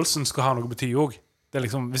størrelsen skal ha noe bety også. Det er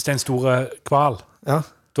liksom, hvis det er en stor kval, da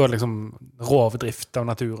er det liksom rovedrift av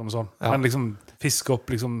naturen og sånn. Men liksom fiske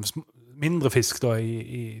opp liksom mindre fisk da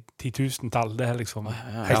i 10.000-tall, det er liksom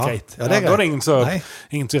helt greit. Ja, det er greit. Da er det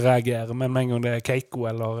ingen som reagerer, men med en gang det er keiko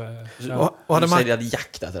eller... Du sier de hadde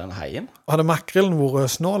jaktet etter den heien? Hadde makrillen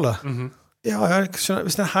vært snåle? Ja, jeg skjønner.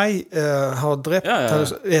 Hvis en hei har drept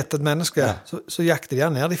et menneske, så jakter de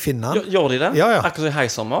han ned, de finner han. Gjør de det? Ja. Akkurat som i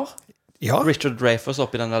heisommer? Ja. Richard Dreyfuss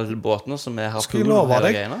oppi den lille båten som er her. Skulle love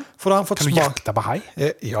deg. For da har han fått kan du jakte på hei?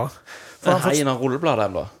 Ja. Heien har rullebladet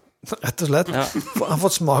da? Rett og slett. For han har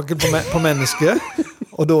fått smaken på mennesket,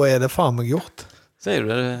 og da er det faen meg gjort. Sier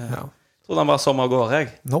du det? Ja. Trodde han bare sommer går, jeg.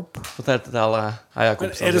 Nope. Fortalte til alle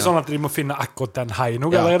heiakompisene. Er det sånn at de må finne akkurat den heien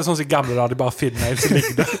nå, eller er det sånn som i gamle da de bare finner en som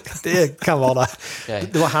ligger der? Det kan være det. Okay.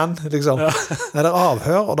 Det var han, liksom. Nei, det er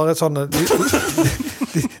avhør, og det er sånn...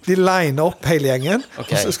 De liner opp hele gjengen, og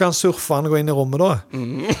så skal han surfe han og gå inn i rommet da.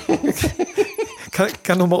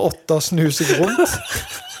 Kan nummer 8 snu seg rundt?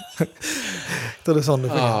 Det er sånn det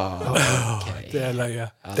okay. Det er løye.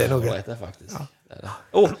 Det er noe. Det er faktisk.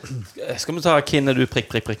 Skal vi ta hvem er du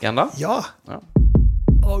prikk enda? Ja.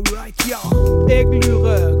 Alright, ja. Jeg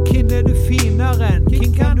lurer, hvem er du finere enn?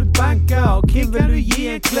 Hvem kan du banke, og hvem vil du gi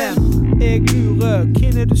en klem? Jeg lurer,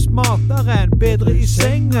 hvem er du smartere enn? Bedre i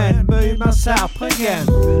sengen, mye mer særpregen.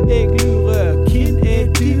 Jeg lurer, hvem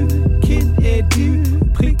er du? Hvem er du?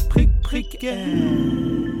 Prikken.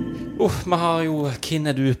 Vi har jo hvem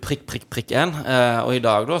er du prikken, og i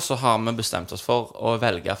dag da så har vi bestemt oss for å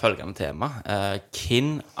velge følgende tema.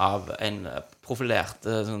 Hvem av en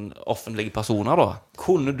profilerte sånn, offentlige personer da,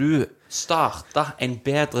 kunne du starte en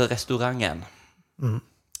bedre restaurant enn?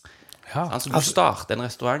 Altså du starter en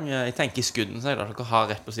restaurant, jeg tenker i skudden, sier da, dere har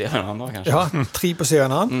rett på siden av en annen kanskje? Ja, 3 på siden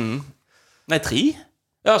av en annen. Nei, 3?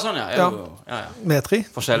 Ja, sånn ja. Med 3.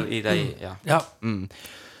 Forskjell i de, ja.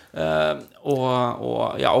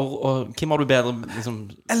 Og hvem har du bedre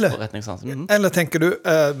liksom, forretningssansen? Eller tenker du,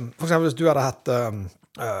 for eksempel hvis du hadde hatt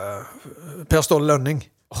Per Ståle Lønning.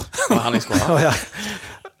 Han jeg skulle ha. Ja.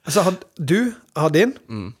 Så du har din,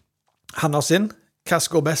 han har sin. Hva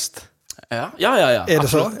går best? Ja. Er det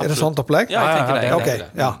så? Er det sånt opplegg? Ja, jeg tenker det. Okay,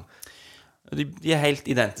 ja. De er helt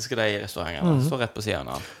identiske, de restaurantene. Står rett på siden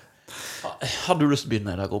av. Har du lyst til å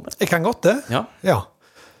begynne i dag, Robin? Jeg kan godt det. Ja.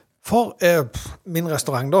 For min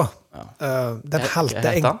restaurant da, den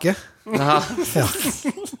halte enke.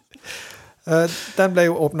 Den ble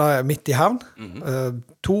jo åpnet midt i havn.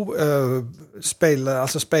 2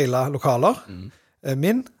 speila lokaler.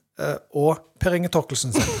 Min og Per Inge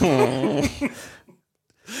Torkelsen sin.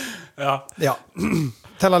 Ja.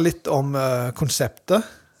 Tella litt om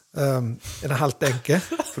konseptet. Er det halvt enke?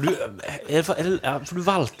 For du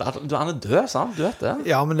valgte at han er død, sant? Du vet det?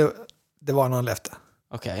 Ja, men det var når han levde.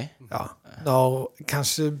 Ok. Ja.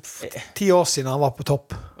 Kanskje 10 år siden han var på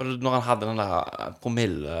topp. Og når han hadde den der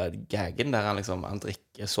promille-gaggen der han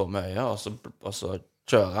drikker så mye, og så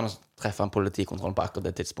kjører han og treffer han politikontrollen på akkurat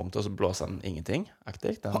det tidspunktet, og så blåser han ingenting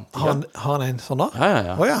aktivt. Har han en sånn da?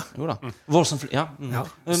 Ja. Oh, ja. Jo da. Voldsomt,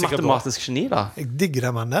 matematisk geni da. Jeg digger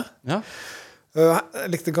den mannen der. Ja.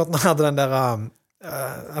 Jeg likte godt når han hadde den der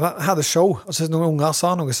han hadde show, og så noen unger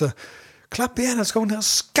sa noe, så klapp igjen, så skal hun ned og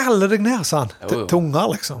skalle deg ned, sa han. Til unger,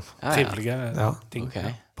 liksom. Trivelige ting.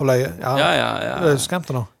 Okay. På løye. Ja. Er du skremt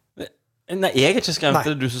nå? Nei, jeg er ikke skremt.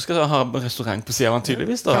 Det er du som skal ha restaurant på siden,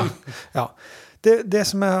 tydeligvis da. Ja. Det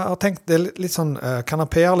som jeg har tenkt, det er litt sånn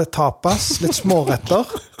kanapéer, litt tapas, litt småretter.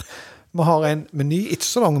 Vi har en meny, ikke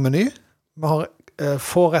så lang meny. Vi har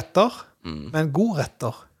få retter, men gode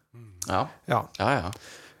retter. Ja.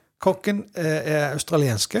 Kokken er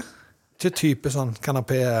australienske. Ikke type sånn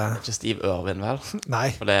kanapé... Ikke Steve Irwin, vel?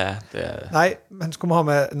 Nei. For det... Nei, men skal vi ha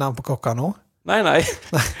med navn på kokka nå? Nei,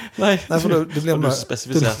 for du blir med... Du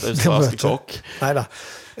spesifiserte australske kokk. Neida.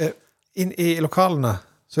 Inn i lokalene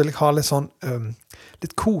så vil jeg ha litt sånn...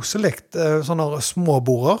 litt koselikt. Sånne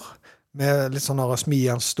småborer med litt sånne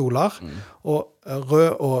smijansstoler og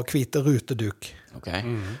rød og hvite ruteduk. Ok.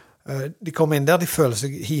 De kommer inn der, de føler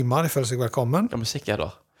seg hjemme, de føler seg velkommen. Hva musikk er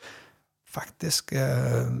da? Faktisk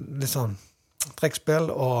litt sånn trekkspill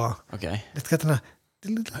og litt krettende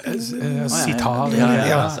sitar.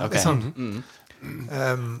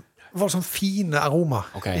 Det var sånn fine aroma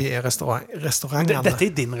i restaurantene. Dette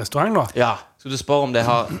er din restaurant da? Ja. Skal du spørre om det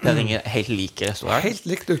har Per Inge helt like restaurant? Helt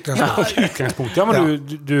likt utgangspunkt. Utgangspunkt, ja, men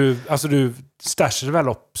du stasjer det vel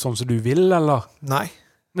opp sånn som du vil, eller? Nei.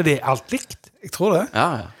 Men det er alt likt? Jeg tror det.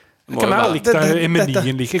 Ja. Kan være likt, er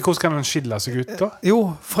menyen like? Hvordan kan den skille seg ut da? Jo,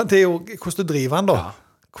 for det er jo hvordan du driver den da.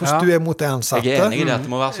 Hvordan du er mot de ansatte. Jeg er enig i det, at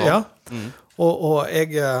det må være sånn. Ja. Og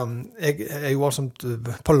jeg er jo altså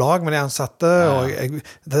på lag med de ansatte, og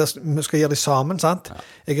vi skal gjøre det sammen, sant?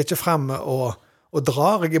 Jeg er ikke fremme og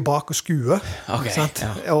drar, jeg er bak og skuer, sant?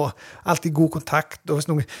 Og alltid god kontakt. Og hvis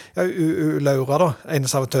noen, Laura da, ene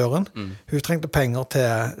servitøren, hun trengte penger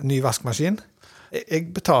til ny vaskmaskin. Jeg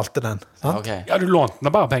betalte den, sant? Ja, du lånte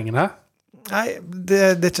den bare pengene? Nei, det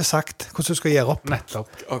er ikke sagt hvordan du skal gjøre opp.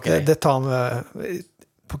 Nettopp. Det tar vi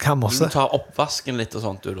på kammerset. Du tar oppvasken litt og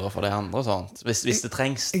sånt, du da, for det andre og sånt, hvis det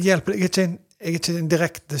trengs. Jeg er ikke en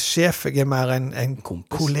direkte sjef, jeg er mer en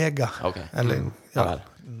kollega. Eller,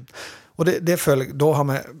 og det føler jeg, da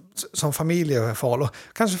har vi som familieforhold, og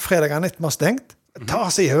kanskje fredagene etter vi har stengt, ta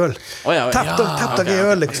seg i øl. Tapp deg i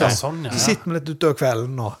øl, liksom. Så sitter vi litt utover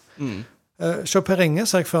kvelden og så Per Inge,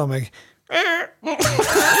 så jeg før meg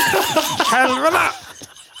helvete!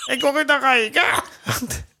 Jeg går ut og røyker!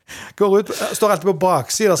 Står alltid på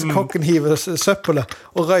baksiden, så kokken hiver søppelet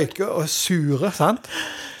og røyker og surer, sant?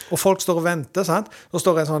 Og folk står og venter, sant? Så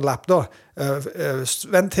står det en sånn lapp da.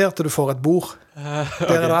 Vent her til du får et bord.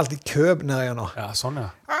 Der er det alltid køb nede igjen nå. Ja, sånn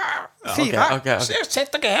 4, sett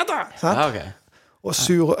deg her da! Og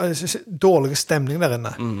dårlig stemning der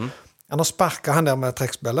inne. Han har sparket han der med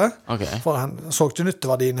trekkspillet, for han så ikke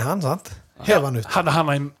nytteverdien i han, sant? Hev han ut. Hadde han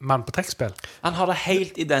en mann på trekkspill? Han har det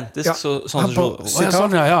helt identisk, sånn som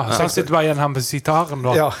sånn, ja. Så han sitter bare igjen han på sitaren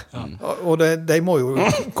da. Ja, og de må jo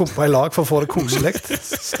komme på en lag for å få det koselikt.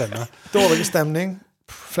 Stemmer. Dårlig stemning,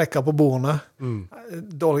 flekker på bordene,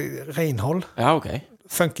 dårlig renhold,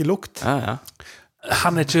 funky lukt.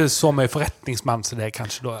 Han er ikke så mye forretningsmann som det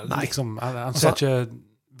kanskje da. Liksom, han ser ikke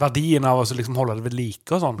verdien av å liksom holde det ved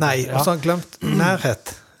like og sånn. Nei, og så har han glemt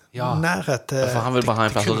nærhet. Nærhet til... For han vil bare ha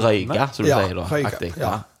en plass å røyke, som du sier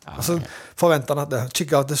da. Og så forventer han at det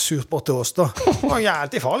kikker av det surt bort til oss da. Og jeg er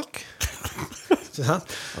alltid folk.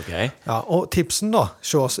 Og tipsen da,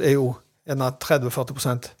 sjås er jo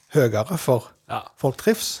 30-40% høyere for folk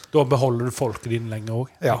trives. Da beholder du folket dine lenger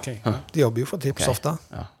også. Ja, okay. De jobber jo for tips ofte.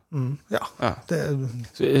 For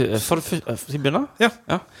det begynner? Ja.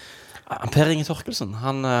 Per Inge Torkelsen,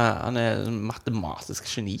 han er en matematisk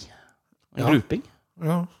geni. En gluping.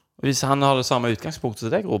 Ja. Hvis han har det samme utgangspunktet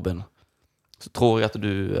til deg, Robin, så tror jeg at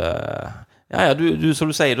du som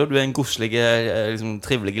du sier da, du er en godslig, liksom,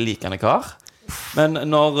 trivelig, likende kar. Men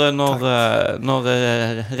når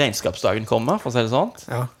regnskapsdagen kommer, for å si det sånn,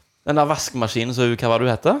 den der vaskemaskinen, så hva var det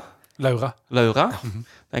du heter? Laura.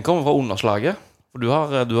 Den kommer fra underslaget. For du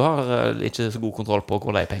har ikke så god kontroll på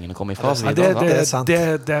hvor de pengene kommer ifra. Det er sant.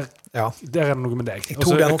 Der er det noe med deg. Jeg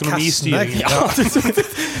tok den og kastet meg.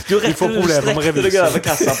 Du strekte deg over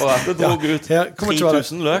kassaapparatet, drog ut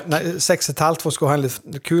 3000 løk. Nei, 6,5 for å skulle ha en litt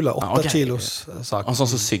kule 8 kilos sak. Og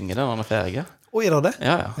sånn som synger det når han er ferdig. Er det det?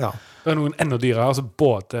 Ja. Det er noen enda dyrere, altså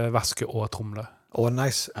både vaske og tromle.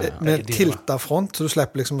 Nice. Med tilta front, så du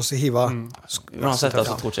slipper liksom å hive Uansett,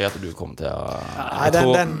 så tror ikke jeg at du kommer til å... Nei,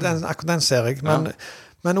 akkurat den ser jeg. Men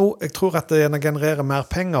jeg tror at det genererer mer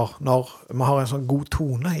penger når vi har en sånn god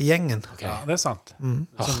tone i gjengen. Ja, det er sant.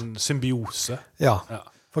 Sånn symbiose. Ja.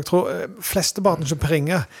 For jeg tror flesteparten som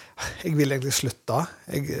ringer, jeg vil egentlig slutte.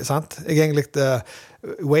 Jeg er egentlig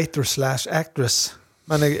waiter/actress.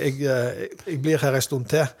 Men jeg blir her en stund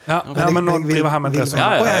til. Men nå driver her med det.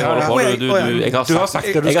 Jeg har sagt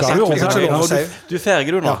det du skal gjøre. Du er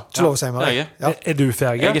ferdig, du nå. Ikke lov å si meg. Er du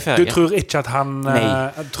ferdig? Jeg er ferdig. Du tror ikke at han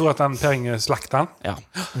Per Inge slakter han? Ja.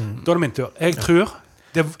 Da er det min tur. Jeg tror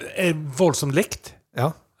det er voldsomt likt.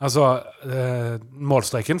 Ja. Altså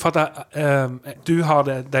målstreken. For at du har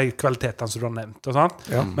de kvalitetene som du har nevnt, og sånt,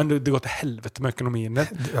 men det går til helvete med økonomien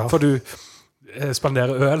din. For du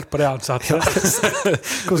spandere øl på det ansatte.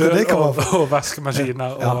 Og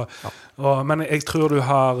vaskemaskiner. Men jeg tror du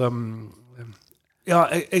har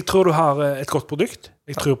jeg tror du har et godt produkt.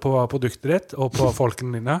 Jeg tror på produktet ditt og på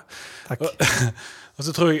folkene dine. Takk. Og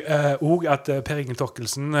så tror jeg også at Per Inge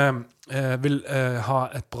Torkelsen vil ha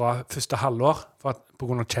et bra første halvår på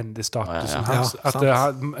grunn av kjendisstatusen hans. At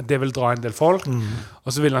det vil dra en del folk. Og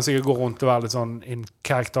så vil han sikkert gå rundt og være litt sånn in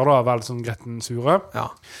karakter da, være litt sånn gretten sure.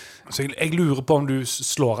 Så jeg lurer på om du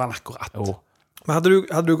slår han akkurat. Men hadde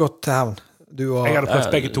du gått til havn? Jeg hadde prøvd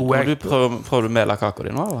begge to. Prøver du å mele kaka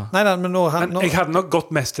di nå, eller? Nei, men nå... Jeg hadde nok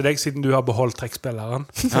gått mest til deg, siden du har beholdt trekkspilleren.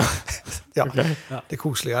 Det er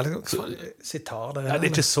koselig. Sitar det. Det er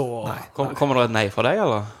ikke så... Kommer det et nei fra deg,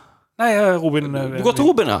 eller? Nei, Robin... Du går til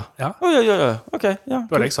Robin, ja? Ja. Ok, ja.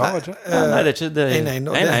 Det var det jeg sa, ikke? Nei, det er ikke...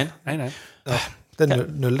 1-1. Det er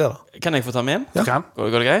 0 det, da. Kan jeg få ta min? Du kan.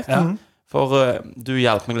 Går det greit? Ja. For du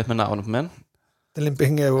hjelper meg litt med navnet på min. The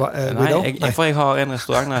Limping Widow? Nei, for jeg har en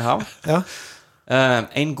restaurant når jeg har.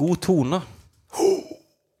 En god tone.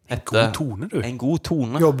 En god tone, du? En god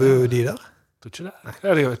tone. Jobber de der? Tror ikke det. Jeg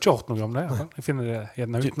har ikke hørt noe om det. Jeg finner det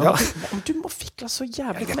gjerne ut nå. Du må fikle så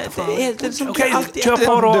jævlig med det. Ok, kjør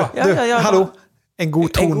på da. Hallo. En god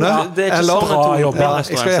tone? Det er ikke sånn jobb.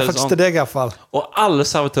 Jeg skal faktisk til deg i hvert fall. Og alle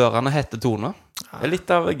servitørene heter Tone. Det er litt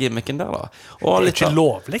av gimmicken der, da. Det er ikke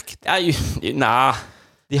lovligt? Nei,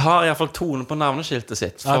 de har i hvert fall Tone på navneskiltet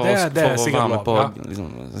sitt for å være med på liksom,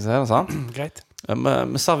 Greit.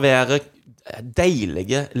 Vi serverer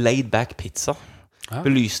deilige laid-back pizza.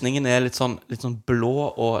 Belysningen er litt sånn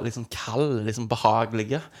blå og litt sånn kald, litt sånn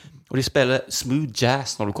behagelige. Og de spiller smooth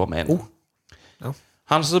jazz når du kommer inn.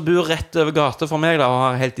 Han som bor rett over gata for meg da, og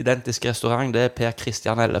har helt identisk restaurant, det er Per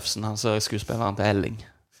Christian Ellefsen, han som er skuespilleren til Elling.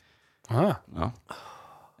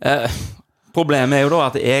 Problemet er jo da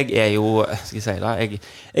at jeg er jo, skal jeg si det,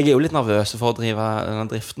 jeg er jo litt nervøs for å drive denne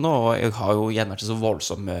driften nå, og jeg har jo gjerne ikke så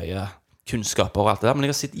voldsomt mye kunnskaper og alt det der, men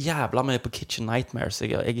jeg har sett jævla mye på Kitchen Nightmares.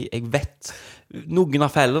 Jeg vet noen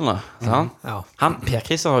av fellene. Per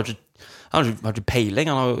Christian har ikke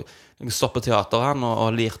peiling, han har jo stoppet teater han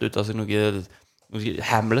og lirt ut av seg noe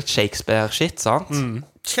Hamlet, Shakespeare-shit, sant?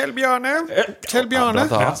 Kjell Bjarne.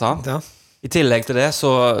 Sant? I tillegg til det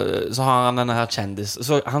så har han denne her kjendis.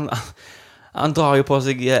 Så han drar jo på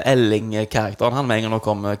seg Elling-karakteren. Han mener når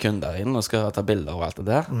kommer kunder inn og skal ta bilder og alt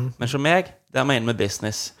det der. Men som meg, der mener vi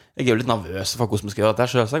business. Jeg er jo litt nervøs for hvordan vi skal gjøre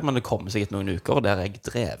det selvsagt, men det kommer sikkert noen uker, og der er jeg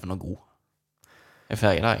dreven og god. Jeg er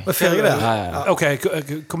ferdig der. Ja. Ok,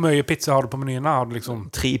 hvor mye pizza har du på menyen? Har du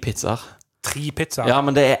liksom 3 pizzaer. 3 pizzaer? Ja,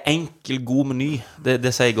 men det er enkel, god meny. Det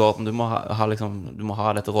sier Gordon. Du må ha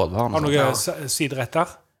dette rådvaren. Har du noen sideretter?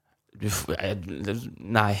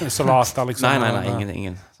 Nei. Salater, liksom? Nei,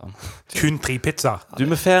 ingen sånn. Kun 3 pizzaer?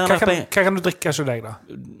 Hva kan du drikke til deg, da?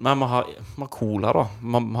 Vi må ha cola, da. Vi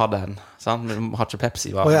må ha den. Sant? Vi har ikke Pepsi.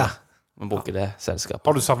 Vi bruker det selskapet.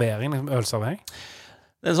 Har du servering? Ølservering?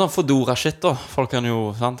 Det er en sånn Fodora-shit, da. Folk kan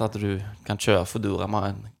jo, sant, at du kan kjøre Fodora med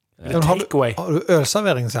en Takeaway. Har du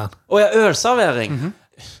ølservering, sier han? Ja, ølservering.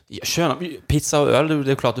 Ja, skjønner. Pizza og øl,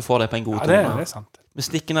 det er jo klart du får det på en god tone. Ja, det er sant. Vi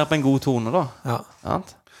stikker ned på en god tone, da. Ja.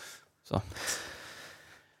 Så.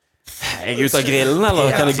 Jeg ute av grillen,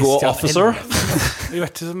 eller kan det gå, officer? Jeg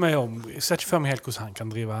vet ikke så mye om. Jeg ser ikke for meg helt hvordan han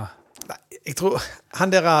kan drive. Nei, jeg tror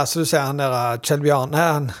han der, så du ser han der Kjell Bjarne,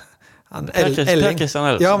 Per Christian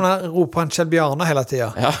Ellefsen. Ja, men han roper han Kjell Bjarne hele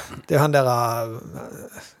tiden. Ja. Det er han der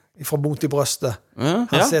fra Bont i brøstet.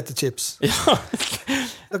 Han ser til chips. Ja.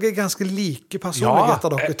 Dere er ganske like personligheter,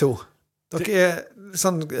 dere to. Dere er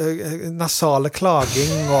sånn nasale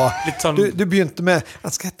klaging og sånn... du begynte med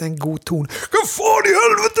han skal hette en god tone. Hva faen i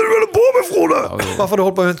helvete du holder på med, Frode? Hvorfor du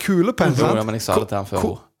holdt på med en kulepenn, sant? Ja, men jeg sa det til han før.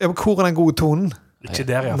 Hvor er den gode tonen? Ikke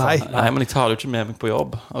der i hvert fall. Nei, men jeg tar det jo ikke med meg på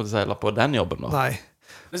jobb. Eller på den jobben da. Nei.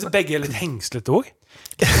 Men begge er litt hengslete også.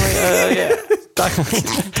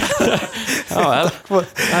 Ja, vel.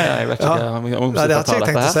 Nei, jeg vet ikke om jeg Nei, det har ikke jeg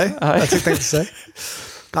tenkt å si.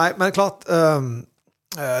 Nei, men klart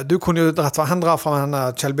du kunne jo dratt fra han drar fra han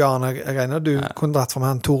Kjell Bjarne-greiene. Du kunne dratt fra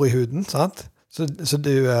han Tor i huden, sant? Så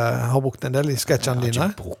du har brukt en del i sketsjene dine. Jeg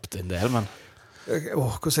har ikke brukt en del, men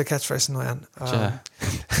hvordan er catchphrasen nå igjen?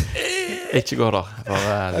 Ikke gå der, for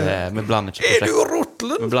vi blander ikke prosjekter. Er du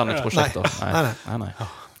rottelen? Vi blander ikke prosjekter. Nei.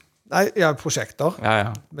 Nei, ja, prosjekter.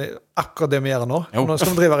 Ja. Akkurat det vi gjør nå. Nå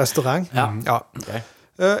skal vi drive restaurant. Ja. Okay.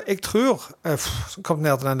 Jeg tror, så kom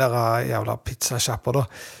ned til den der jævla pizzasjappa da.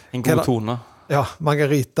 En god tone. Ja,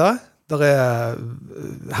 margarita. Der er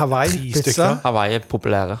Hawaii-pizza. Hawaii er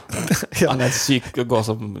populære. Han er syk og går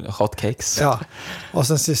som hot cakes. Ja, og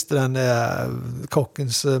så den siste, den er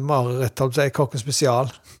kokkens mareritt, kokkens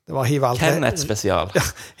spesial. Det var Kenneth spesial. Ja,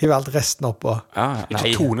 hive alt resten opp på.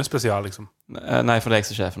 Ikke Tone spesial, liksom. Nei, for det er jeg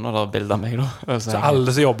som sjefen, og det er bildet av meg da. Så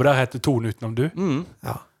alle som jobber der heter Tone utenom du?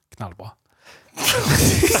 Ja. Knallbra.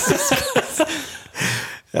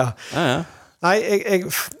 Ja. Nei,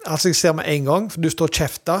 jeg ser med en gang, for du står og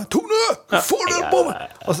kjefter. Tone, hva får du på meg?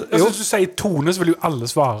 Hvis du sier Tone, så vil jo alle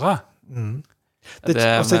svare. Det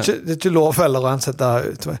er ikke lov heller å ansette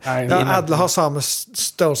ut. Alle har samme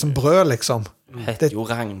størrelse som brød, liksom. Heter jo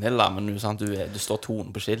Ragnhild, men du står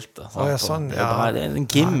Tone på skiltet. Sånn, det er en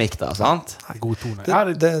gimmick da, sant? God Tone.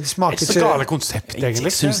 Det smaker ikke... Det er så gale konsept,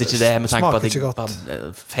 egentlig. Jeg synes ikke det, med tanke på at jeg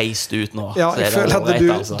bare feist ut nå. Ja, jeg føler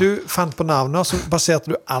at du fant på navnet, og så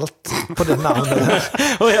baserte du alt på det navnet.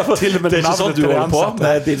 Til og med det er ikke sånn du holder på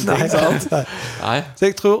med din ting, sant? Nei. Så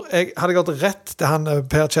jeg tror jeg hadde gått rett til han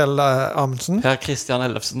Per Kjell Amundsen. Per Christian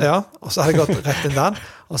Ellefsen. Ja, og så hadde jeg gått rett inn den,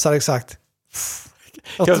 og så hadde jeg sagt...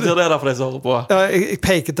 Hva betyr det da for deg som hører på? Ja, jeg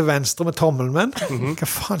peker til venstre med tommelen min. Hva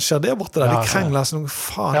faen skjer der borte der? De krangler sånn,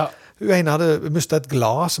 faen. Hun ene hadde mistet et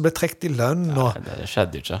glas og ble trekt i lønn. Det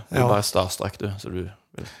skjedde jo ikke. Du er bare starstrakt, du. Så du...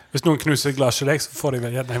 Hvis noen knuser glas til deg, så får de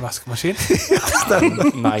vel gjerne en vaskemaskin.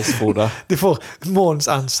 Nice, Frode. De får måneds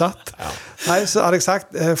ansatt. Nei, så hadde jeg sagt,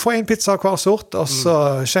 få en pizza av hver sort, og så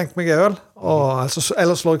skjenk meg øl,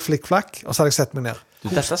 eller slår jeg flikk-flakk, og så hadde jeg sett meg ned.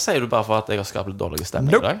 Dette sier du bare for at jeg har skapt litt dårlig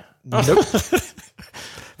stemning i dag? Nope.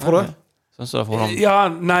 Får du? Ja,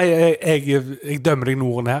 nei, jeg dømmer deg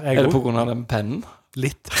Norden her. Er det på grunn av den pennen?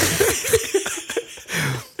 Litt.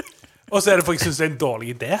 Og så er det for jeg synes det er en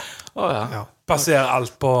dårlig idé. Baserer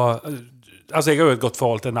alt på... Altså, jeg har jo et godt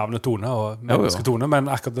forhold til navnet Tone og mennesketone, men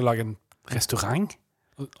akkurat å lage en restaurant,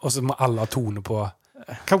 og så må alle ha Tone på...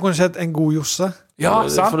 Hva kunne skjedd en god Josse? Ja,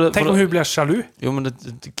 sant? Tenk om hun blir sjalu. Jo, men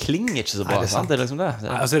det klinger ikke så bra, sant? Det er liksom det.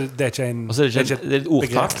 Altså, det er ikke en... Og så er det ikke et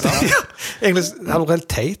ordtak, sant? Egentlig, det hadde vært helt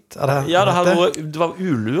teit. Ja, det var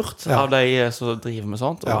ulurt av de som driver med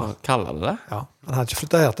sånt, og kaller det det. Ja, han hadde ikke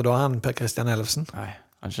flyttet her til da, han Per Christian Ellefsen. Nei,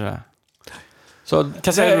 han ikke det. Så,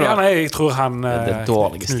 hva sier du da? Ja, nei, jeg tror han det er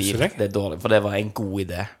dårlig stil. Det er dårlig, for det var en god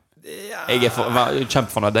idé. Jeg var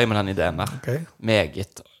kjempefornøyd med den ideen der.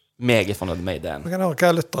 Meget fornøyd med ideen. Vi kan høre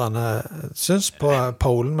hva lytterne syns på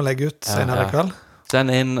pollen vi legger ut senere i kveld.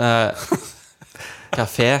 Send inn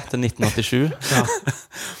kafé til 1987.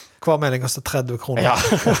 Hver melding koster 30 kroner.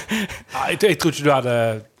 Jeg tror ikke du hadde...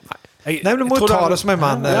 Nei, men du må jo ta det som en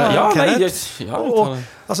mann, Kenneth.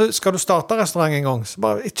 Altså, skal du starte restaurant en gang, så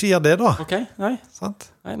bare ikke gjør det da. Ok, nei. Sant?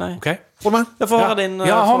 Nei. Ok. Jeg får høre din...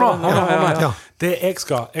 Ja, hør nå. Det jeg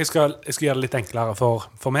skal gjøre det litt enklere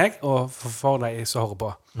for meg, og for deg som hører på.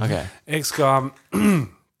 Jeg skal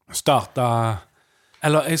starte...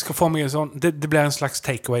 Eller jeg skal få meg en sånn... Det blir en slags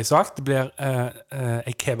takeaway-sak. Det blir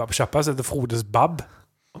en kebabsjappa som heter Frodes Bab.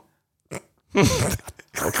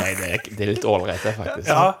 Ok, det er litt ålreit det, faktisk.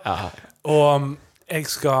 Ja. Og jeg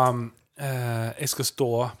skal stå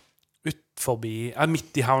ut forbi,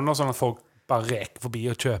 midt i havnen, sånn at folk bare reker forbi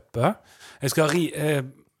og kjøper.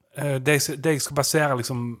 Det jeg skal basere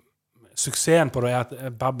liksom suksessen på det at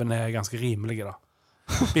babben ganske rimelig da.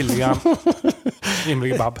 Billigere.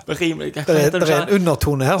 Rimelig bab. Det er en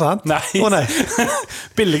undertone her, sant? Nei.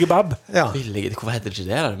 Billige bab. Ja. Billige, hvorfor heter det ikke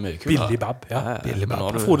det? Det er mye kult. Billig bab, ja. Billig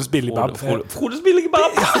bab. Frodes billig bab. Frodes billige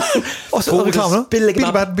bab. Og så reklame, billig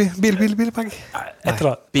bab. Billig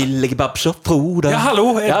bab. Billige babshop, Frode. Ja,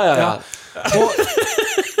 hallo. Ja.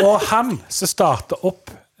 Og han som starter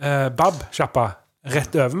opp bab-sjappa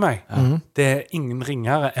rett over meg, det er ingen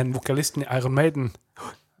ringere enn vokalisten i Iron Maiden,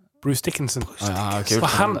 Bruce Dickinson. Og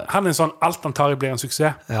han er en sånn, alt han tar i blir en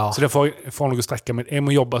suksess. Så det får noe å strekke med. Jeg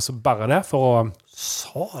må jobbe så bare det for å...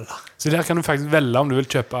 Så der kan du faktisk velge om du vil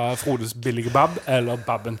kjøpe Frodes billige bab, eller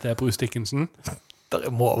babben til Bruce Dickinson.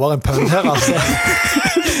 Det må være en pønn her, altså.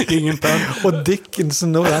 Ingen pønn. Og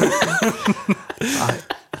Dickinson nå, Nei.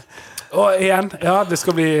 Og igjen, det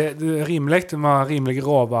skal bli rimelig. Det må ha rimelige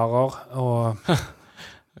råvarer,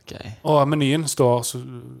 og menyen står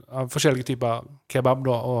av forskjellige typer kebab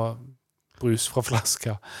da, og brus fra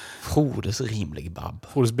flasker. Frodes rimelige bab.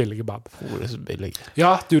 Frodes billige bab. Frodes billige.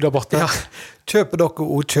 Ja, du der borte. Ja. Kjøper dere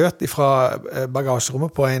også kjøtt fra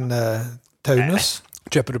bagasjerommet på en Taunus?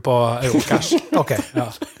 Kjøper du på Eurocash. Ok.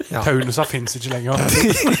 Ja. Taunuser finnes ikke lenger.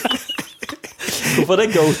 Hvorfor er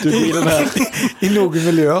det go-to-bilen her? I noen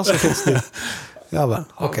miljøer så finnes det. Ja vel,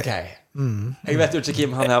 ok. Jeg vet jo ikke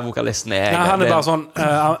hvem han her vokalisten er. Nei, han er bare sånn,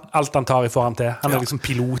 alt han tar i foran til. Han er liksom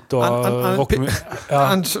pilot og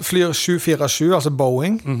han flyr 747, altså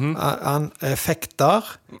Boeing. Han er fekter.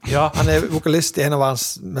 Han er vokalist i en av hans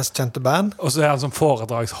mest kjente band. Og så er han som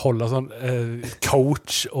foredragsholder, sånn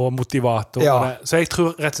coach og motivator. Så jeg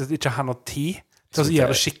tror rett og slett ikke han har tid til å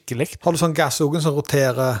gjøre det skikkelig. Har du sånn gassogen som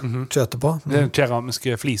roterer kjøttet på? Det er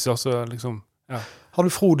keramiske fliser, så liksom, Har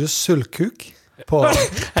du Frodes sølvkuk på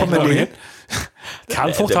menyen?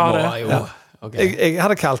 Kan fort ha det. Jeg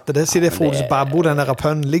hadde kalt det, siden det er Frodes babbo, den der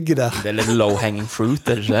pønnen ligger der. Det er litt low-hanging fruit,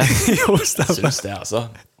 er det ikke? Jo, stemmer. Jeg synes det, altså.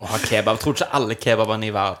 Å ha kebab. Jeg tror ikke alle kebabene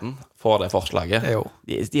i verden får det forslaget.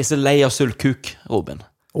 De er så lei av sølvkuk, Ruben.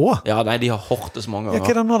 Ja, nei, de har hørt det så mange ganger.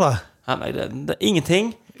 Hva er det nå da? Nei, det er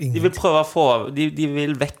ingenting. De vil prøve å få de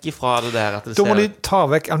vil vekk ifra det der at det da må de ta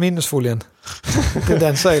vekk aluminiumsfolien. Det er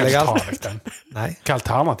den som jeg legger alt. Hva er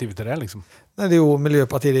alternativet til det, liksom? Nei, det er jo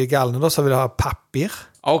Miljøpartiet de galne da, så vil de ha papir.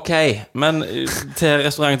 Ok, men til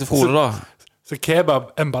restauranten til Frode da? Så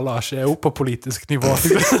kebab-emballasje er jo på politisk nivå.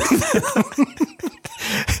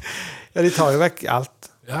 Ja, de tar jo vekk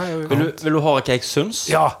alt. Vil du høre hva jeg synes?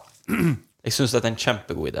 Ja. Jeg synes det er en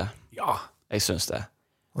kjempegod idé. Ja. Jeg synes det.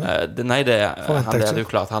 Nei, det er jo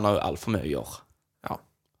klart han har jo alt for mye å gjøre.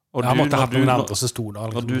 Og jeg måtte hatt noen andre som stod der.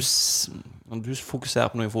 Når du fokuserer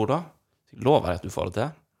på noe i Frode, så lover jeg at du får det til.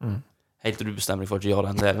 Helt til du bestemmer deg for å ikke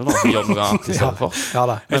gjøre den delen da, så gjør noe annet i stedet for.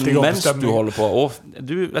 Men mens du holder på,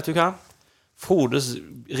 vet du hva? Frodes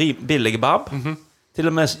billige bab,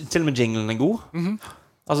 til og med jinglen er god.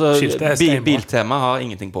 Altså, Biltema har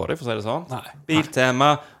ingenting på det, for å si det sånn. Biltema,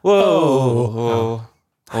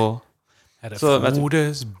 Er det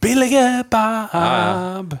Frodes billige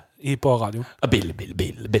bab på radio? Billig.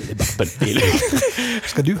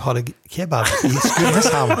 Skal du ha deg kebab i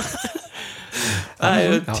Skudeneshavn?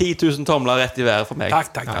 10 000 tomler rett i været for meg.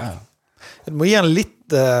 Takk. Du må gi han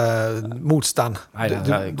litt motstand.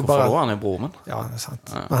 Hvorfor var han i broren min? Ja, det er sant.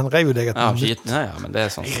 Men han reiv jo deg et nytt. Men det er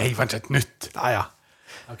sånn. Jeg reiv han ikke et nytt. Ja.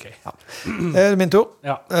 Det er min tur.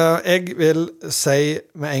 Jeg vil si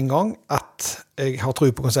med en gang at jeg har tro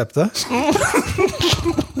på konseptet.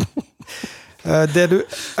 Det du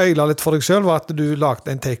øyla litt for deg selv var at du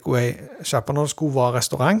lagde en takeaway-sjappa når det skulle være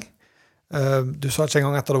restaurant. Du sa ikke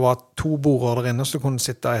engang at det var 2 bord der inne så du kunne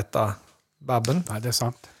sitte og ete babben. Nei, det er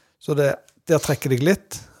sant. Så der trekker deg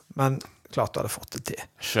litt, men klart du hadde fått det til.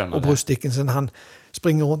 Og Bruce Dickinson, han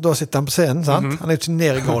springer rundt, da sitter han på scenen, sant? Han er jo ikke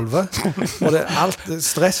nede i gulvet. Og det er alt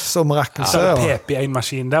stress og mirakelser. Så er det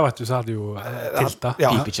PP1-maskin der, vet du, så hadde jo tilta.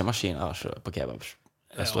 Piper ikke maskiner på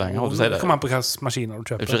kebab-restauranter, holdt du å si det? Kommer an på hva maskiner du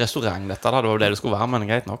kjøper. Det er ikke restaurant dette da, det var det det skulle være, men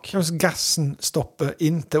greit nok. Hvis gassen stopper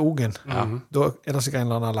inn til ogen, da er det sikkert en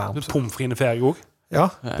eller annen alarm. Pomfrine ferdig også? Ja.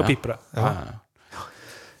 Da piper det.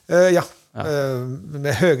 Ja.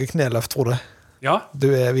 Med høye kneløft, tror jeg. Ja. Du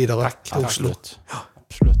er videre til Oslo. Absolutt.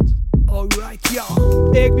 Alright, ja.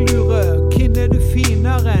 Jeg lurer, hvem er du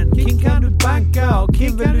finere enn? Hvem kan du banke, og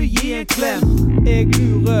hvem vil du gi en klem? Jeg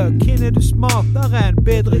lurer, hvem er du smartere enn?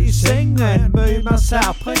 Bedre i sengen, mye mer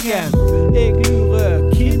særpregen. Jeg lurer,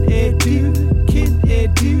 hvem er du? Hvem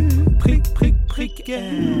er du?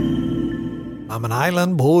 Prikken. I'm an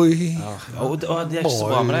island boy. Det er ikke så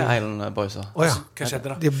bra med det, Island Boys. Hva skjedde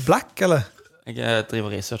da? De er black, eller? Jeg driver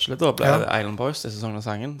research litt, og ble Island Boys, det er sesongen av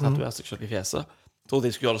sangen. Tatuerer seg selv i fjeset. Trodde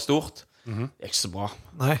de skulle gjøre det stort. Det er ikke så bra.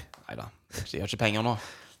 Neida. De har ikke penger nå.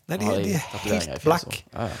 Nei, de er helt blakk.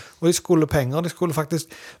 Og de skulle penger. De skulle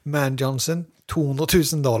faktisk Man Johnson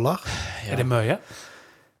 $200,000. Er det mye?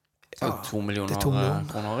 2 millioner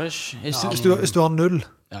kroner ish. Hvis du har 0.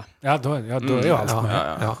 Ja, da er jo alt mye.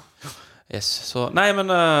 Ja. Yes. Så, nei, men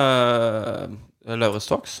Lauritz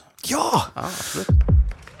Talks? Ja! Absolutt.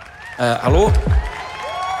 Hallo?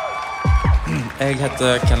 Jeg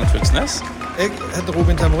heter Kenneth Fylkesnes. Jeg heter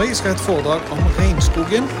Robin Temori. Jeg skal ha et foredrag om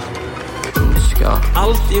regnskogen.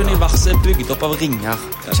 Alt i universet er bygd opp av ringer.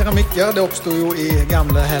 Keramikk, det oppstod jo i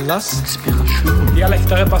gamle Hellas.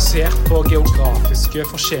 Dialekter er basert på geografiske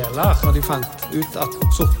forskjeller. Når de fant ut at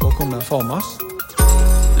sopper kunne formes.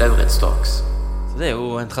 Lauritz Talks. Så det er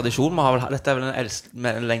jo en tradisjon vi har vel. Dette er vel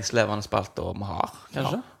den lengst levende spalte vi har,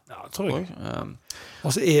 kanskje? Ja, tror jeg. Og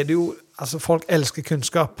så er det jo, folk elsker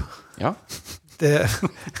kunnskap. Ja.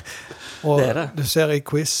 Og det er det. Du ser i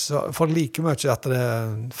quiz, så folk liker mye at det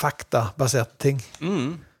er fakta-baserte ting.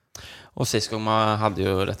 Og sist gang vi hadde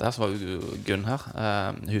jo dette her, så var jo Gunn her.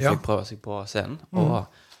 Hun fikk prøve seg på scenen.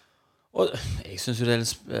 Og jeg synes jo det er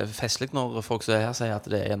litt festlig når folk som er her sier at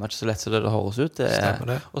det er ikke så lett som det høres ut. Det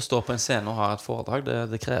er å stå på en scene og ha et foredrag,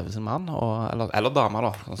 det krever sin mann, eller dame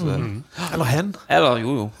da. Altså, eller hen. Eller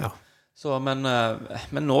jo. Ja. Så, men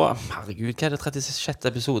nå, herregud, hva er det 36.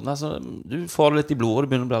 episoden? Altså, du får det litt i blodet,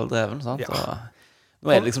 du begynner å bli dreven, sant? Ja.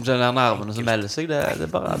 Nå er det liksom ikke den der nervene som melder seg, det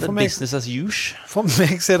er bare det er business as usual. For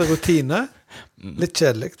meg så er det rutine. Litt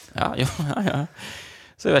kjedelig. Ja.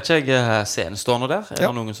 Så jeg vet ikke, scenen står nå der. Er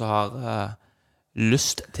det noen som har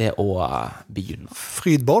lyst til å begynne?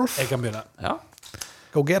 Frydbolf. Jeg kan begynne. Ja.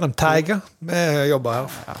 Go get them, Tiger. Vi jobber her.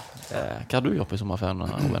 Ja. Hva har du gjort i sommerferien,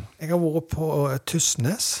 Robin? Jeg har vært på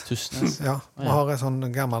Tysnes. Ja, vi har en sånn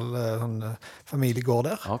gammel familiegård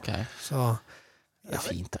der. Ok. Så, det er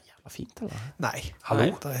fint, jævla fint, eller? Nei. Hallo?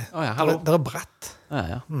 Det er bratt.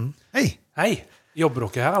 Ja. Hei. Jobber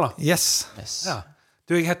dere her, eller? Yes. Ja.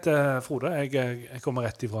 Du, jeg heter Frode. Jeg kommer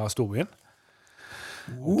rett fra Storbyen.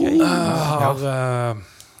 Okay.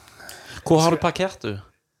 Hvor har du parkert, du?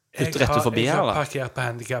 Jeg har parkert på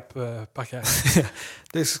handicap-parkering.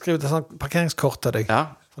 Du skal skrive et sånt parkeringskort til deg. Ja.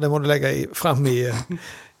 For det må du legge frem i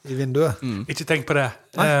vinduet. Ikke tenk på det.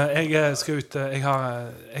 Jeg skal ut. Jeg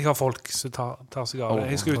har folk som tar seg av det.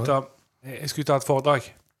 Jeg skal ut av et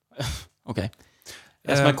foredrag. Ok.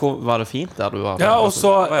 Men var det fint der du var? Ja, og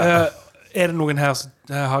så er det noen her som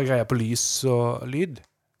har greier på lys og lyd.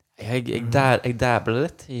 Jeg dabler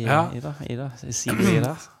litt i det. Jeg sier det i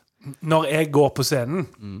det. Når jeg går på scenen,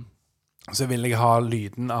 så vil jeg ha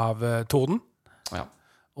lyden av torden. Ja.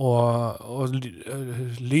 Og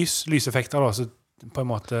lyseffekter da, så på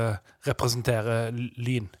en måte representerer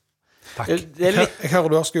lyn. Takk. Jeg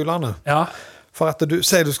hører du har skolene. Ja. For at du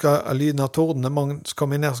sier du skal ha lyden av torden, mange som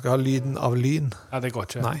kommer inn her skal ha lyden av lyn. Ja, det går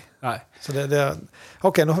ikke. Nei. Så det er...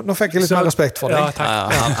 Ok, nå fikk jeg litt mer respekt for deg. Ja,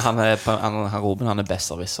 takk. Robin, han er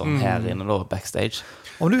besserwisser her inne da, backstage.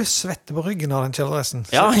 Om du er svette på ryggen av den kjeledressen,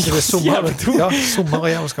 så er det sommer og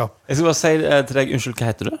jævelskap. Jeg skal bare si til deg, unnskyld, hva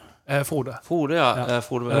heter du? Frode. Frode, ja.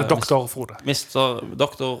 Frode, Doktor Frode.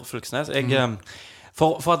 Doktor Fylkesnes.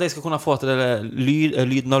 For at jeg skal kunne få til det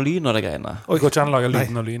lyden av lyn og det greiene. Det går ikke an å lage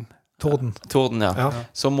lyden av lyn. Torden, ja.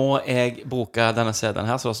 Så må jeg bruke denne CD-en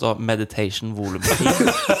her, så det står Meditation Volume 10.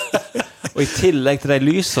 Og i tillegg til de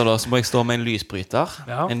lyser da, så må jeg stå med en lysbryter.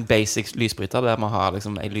 En basic lysbryter der man har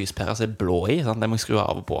liksom en lyspære som er blå i, sant? Det må jeg skru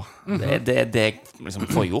av og på. Det er det jeg liksom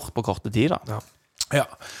får gjort på korte tid da. Ja.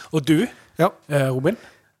 Og du, Robin?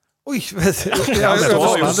 Oi, det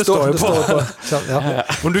står jo på.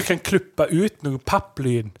 Om du kan klippe ut noe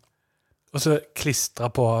papplyd og så klistre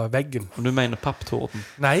på veggen. Om du mener papptorden?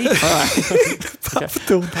 Nei.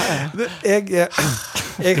 Papptorden.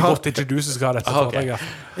 Jeg har ikke du som skal ha dette foredraget.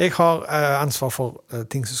 Jeg har ansvar for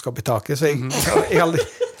ting som skal på taket, så jeg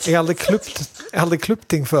har aldri klippet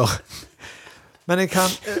ting før. Men jeg kan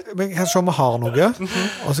se om jeg har noe,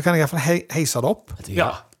 og så kan jeg i hvert fall heise det opp.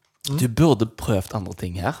 Ja. Du burde prøvd andre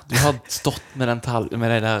ting her. Du har stått med de der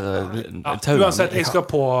tauene. Uansett, jeg skal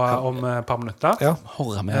på om et par minutter.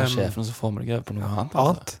 Horre med sjefen, så får vi deg på noe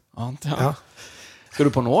annet. Ja. Skal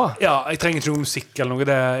du på nå? Ja, jeg trenger ikke noe musikk eller noe.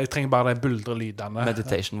 Jeg trenger bare de buldrelydene.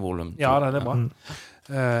 Meditation volume. Ja, det er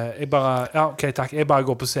bra. Ok, takk. Jeg bare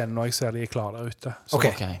går på scenen når jeg ser de er klare der ute. Så, ok.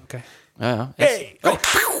 Ja. Hey!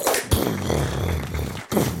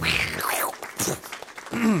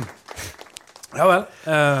 Ja vel.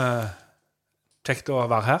 Kjekt å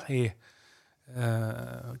være her i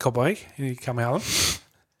Kobberøy, i Kammerhallen.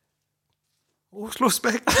 Oslo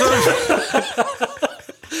Spektrum!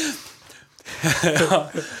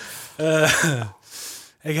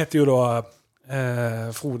 Jeg heter jo da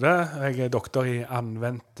Frode. Jeg er doktor i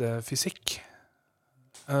anvendt fysikk.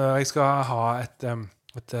 Jeg skal ha et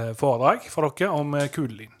foredrag for dere om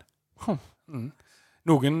kulelyn.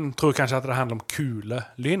 Noen tror kanskje at det handler om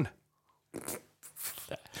kulelyn.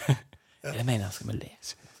 Jeg mener, skal vi le?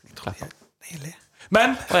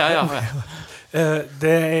 Men ja.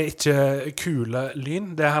 det er ikke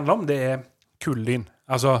kulelyn det handler om, det er kulelyn.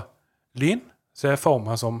 Altså lyn som er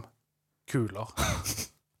formet som kuler.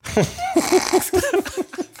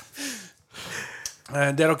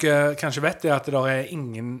 Det dere kanskje vet er at det er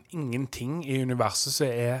ingenting i universet som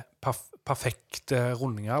er perfekte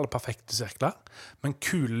rundinger eller perfekte sirkler, men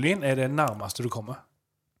kulelyn er det nærmeste du kommer.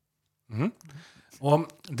 Og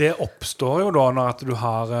det oppstår jo da når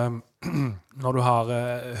du har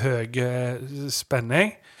høy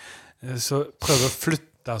spenning, så prøver å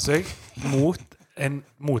flytte seg mot en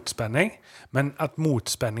motspenning, men at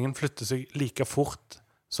motspenningen flytter seg like fort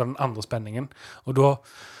som den andre spenningen, og da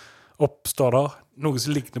oppstår det noe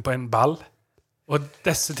som ligner på en ball, og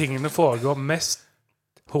disse tingene foregår mest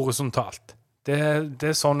horisontalt. Det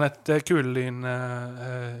er sånn et kulelyn...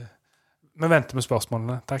 Vi venter med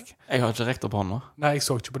spørsmålene, takk. Jeg har ikke rekt opp hånda. Nei, jeg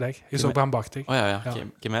så ikke på deg. Jeg så på han bak deg. Ja.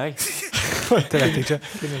 Hvem er jeg? Det vet jeg ikke.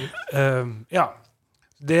 Ja.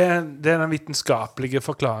 Det er den vitenskapelige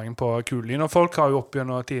forklaringen på kulelyn, og folk har jo opp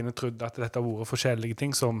gjennom tidene trodd at dette har vært forskjellige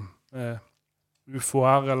ting som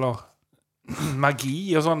UFO-er eller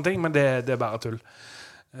magi og sånne ting, men det er bare tull.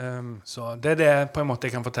 Så det er det på en måte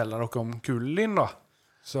jeg kan fortelle dere om kulelyn da.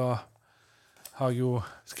 Så har jeg jo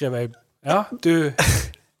skrevet... Ja, du...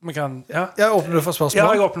 Vi kan... Ja. Jeg åpner for spørsmål.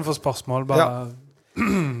 Ja, jeg åpner for spørsmål. Bare... Ja.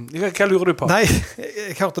 Hva lurer du på? Nei,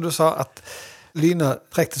 jeg hørte du sa at lynet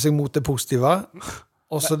trekte seg mot det positive.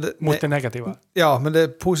 Mot det negative. Ja, men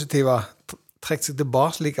det positive trekte seg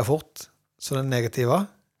tilbake like fort som det negative.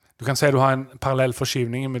 Du kan si at du har en parallell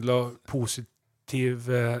forskyvning mellom positiv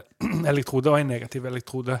elektrode og en negativ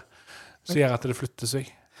elektrode, som gjør at det flytter seg.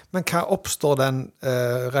 Men hva oppstår den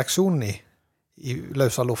reaksjonen i? I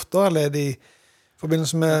løse lufta, eller er det i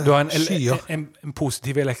forbindelse med du har skyer? En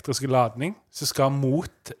positiv elektrisk ladning som skal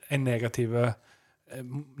mot en negativ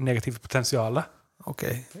potensiale.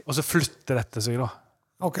 Okay. Og så flytter dette seg da.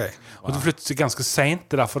 Okay. Og det flytter seg ganske sent,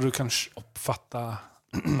 det er derfor du kan oppfatte...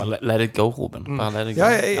 Let it go, Ruben. Bare let it go.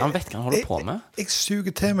 Han vet hva han holder på med. Jeg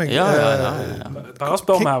suger til meg. Ja. Bare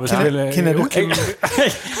spør meg hvis du vil. Hvem er du?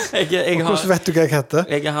 Hvordan vet du hva jeg heter?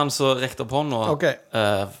 Jeg er han som rekte opp hånda. Okay.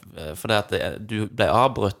 Fordi at du ble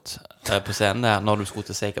avbrutt på scenen der når du skulle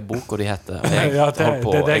til Seika bok, og de heter...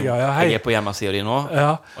 Jeg er på hjemmesiden din nå,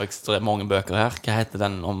 og jeg står mange bøker her. Hva heter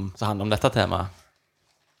den som handler om dette temaet?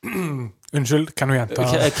 Unnskyld, kan du gjenta?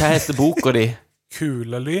 Hva heter boka di?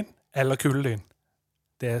 Kulelyn eller kulelyn?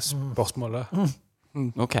 Det er spørsmålet.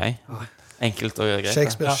 Ok. Enkelt og greit.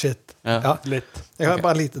 Shakespeare shit. Ja. Litt. Jeg har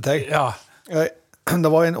bare lite teg. Ja.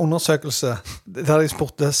 Det var en undersøkelse der de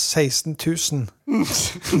spurte 16 000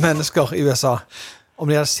 mennesker i USA om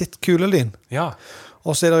de hadde sett kulelyn. Ja.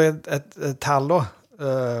 Og så er det et tall da,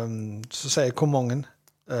 som sier hvor mange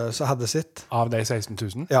som hadde sett. Av de 16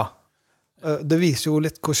 000? Ja. Det viser jo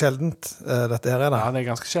litt hvor sjeldent dette her er da. Ja, det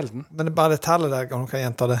er ganske sjelden. Men det er bare det tallet der, kan du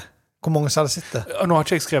gjenta det. Hvor mange hadde sett det? Nå har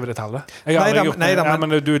ikke jeg skrevet det tallet. Men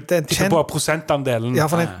du titter på prosentandelen. Ja,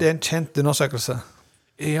 for det er en kjent undersøkelse.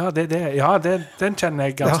 Ja, den kjenner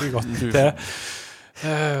jeg ganske godt.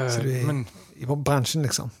 Så du er i bransjen,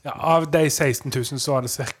 liksom? Ja, av de 16 000 så var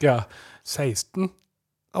det cirka 16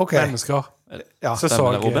 mennesker. Ja.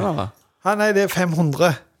 Stemmer det, Robin, eller? Nei, det er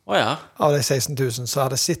 500 av de 16 000 så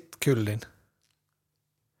hadde sett kulelyn.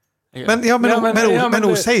 Men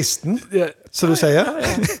nå 16, så du sier?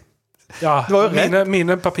 Ja,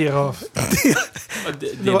 mine papirer.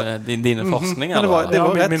 Dine forskning, eller? Det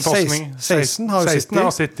var rett. Min forskning. 16 har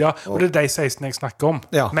jo sett, ja. Og det er de 16 jeg snakker om.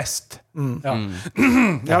 Mest.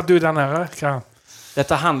 Ja, du der nede.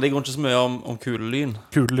 Dette handler i grunnen ikke så mye om kulelyn.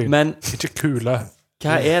 Kulelyn. Men ikke kule.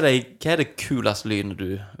 Hva er det kuleste lynet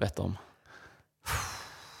du vet om?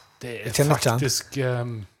 Det er faktisk...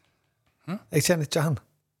 Jeg kjenner ikke han.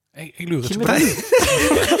 Jeg lurer ikke på det.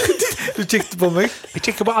 Du kikket på meg? Jeg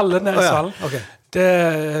kikker på alle nede i salen. Okay.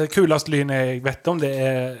 Det kuleste lynet jeg vet om, det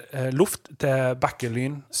er luft til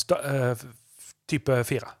bakkelyn type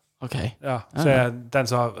 4. Ok. Ja, så er den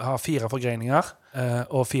som har 4 forgreininger,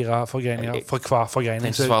 og 4 forgreininger for hver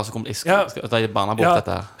forgreining. Det er svar som kommer. Jeg skal ta barna bort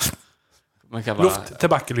dette her. Luft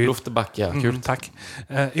til bakkelyd. Luft til bakke, ja. Kult. Takk.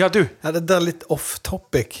 Ja, du. Ja, det er litt off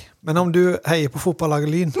topic. Men om du heier på fotballaget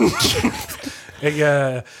Lyn? Jeg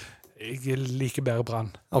liker bedre Brann.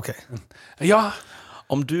 Ok. Ja.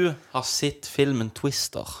 Om du har sett filmen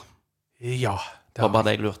Twister? Ja. Det var bare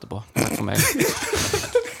det jeg lurte på. Takk for meg.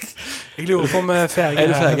 Jeg lurer på om ferdig. Er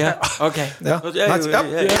du ferdig? Ok.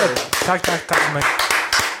 Takk for meg.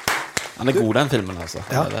 Han er god, den filmen, altså.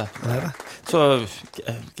 Ja, det er det. Så,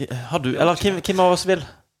 har du, eller hvem av oss vil?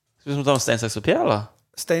 Skal vi ta en stein, saks og papir, eller?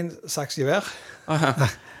 Stein, saks, gevær.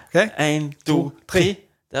 Okay. 1, 2, 3.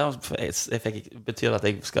 Betyr det at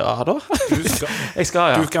jeg skal ha da? Jeg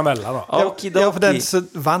skal, ja. Du kan velge da. Ja, for den som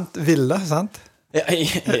vant ville, sant?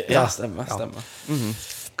 Ja, stemmer.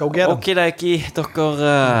 Go get them. Ok,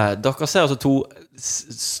 dere ser altså to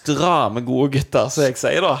stramme, gode gutter, så jeg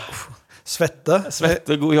sier da. Svette,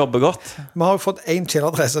 god, jobber godt. Vi har jo fått en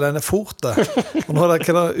kjeledress, og den er forte. Og nå er det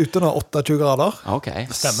ute nå 28 grader. Ok,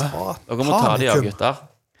 stemmer. Dere må ta de av, gutter.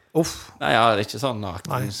 Uff. Nei, ja, det er ikke sånn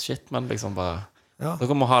naken shit, men liksom bare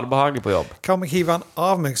dere må ha det behagelig på jobb. Kan vi hive den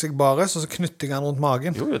av meg så så knytter jeg den rundt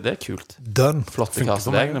magen? Jo, det er kult. Done. Flotte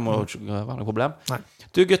kasse deg, det må jo ikke være noe problem. Nei.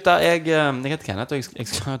 Du gutter, jeg heter Kenneth, og jeg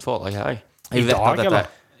skal ha et foredrag her. I dag, eller?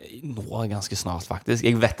 Nå ganske snart, faktisk.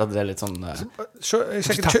 Jeg vet at det er litt sånn Jeg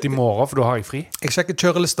ikke tatt i morgen, for da har jeg fri. Jeg sjekker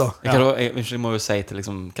kjørelista. Jeg må jo si til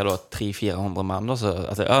liksom, hva da, 300-400 mann da, så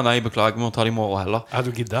at nei, beklager, vi må ta det i morgen heller. Ja,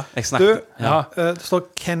 du gidder. Det står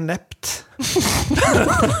Kennept.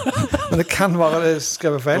 Men det kan være det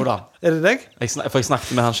skrevet feil. Er det deg? For jeg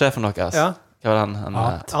snakket med han sjefen deres. Ja. Hva var den?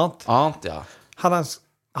 Arnt, ja. Han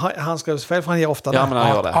skrevet feil, for han gir ofte det. Ja, men han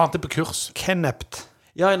gjør det. Arnt er på kurs. Kennept.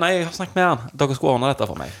 Ja, nei, jeg har snakket med han. Dere skulle ordne dette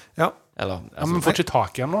for meg. Ja. Eller, altså, men vi får ikke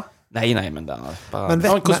tak i han nå. Nei, men det er bare...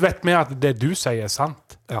 Hvordan vet vi at det du sier er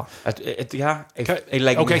sant? Ja. Vet du hva? Jeg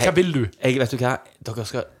legger ok, hva vil du? Vet du hva? Dere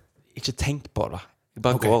skal ikke tenke på det. Jeg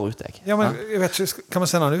bare går ut, jeg. Ja, men jeg vet ikke, kan man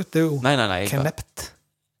sende han ut? Det er jo nei, Kennept.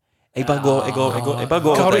 Jeg bare går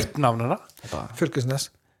Hva har du etternavnet da? Fylkesnes.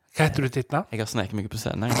 Hva heter du til etternavn? Jeg har sneket mye på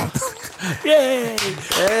scenen.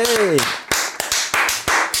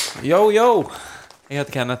 Yo! Jeg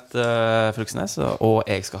heter Kenneth Fylkesnes, og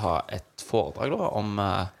jeg skal ha et foredrag da, om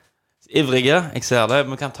ivrige. Jeg ser det,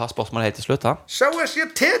 vi kan ta spørsmålet helt til slutt da. Show us your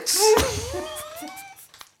tits!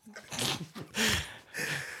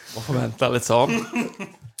 Må forvente litt sånn.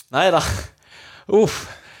 Neida.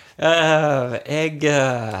 Jeg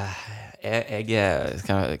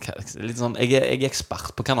er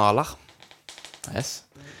ekspert på kanaler. Yes.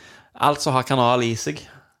 Alt som har kanal i seg.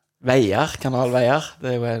 Kanalveier. Det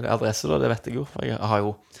er jo en adresse da, det vet jeg jo.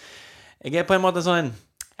 Jeg er på en måte sånn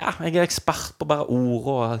jeg er ekspert på bare ord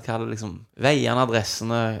og hva det liksom, veiene,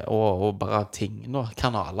 adressene og bare ting da,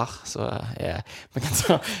 kanaler. Så jeg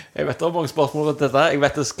vet det er mange spørsmål rundt dette. Jeg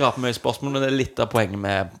vet det skraper mye spørsmål, men det er litt av poenget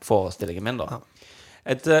med forestillingen min da.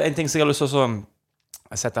 En ting som jeg har lyst til å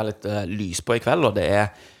sette litt lys på i kveld, og det er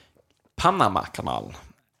Panama-kanalen.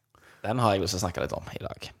 Den har jeg lyst til å snakke litt om i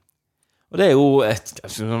dag. Og det er jo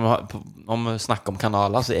om vi snakker om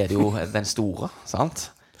kanaler, så er det jo den store, sant?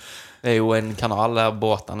 Det er jo en kanal der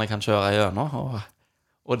båtene kan kjøre gjennom,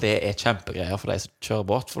 og det er kjempegreier for de som kjører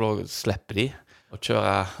båt, for da slipper de å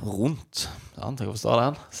kjøre rundt. Sant? Dere forstår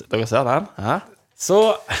den? Dere ser den? Ja?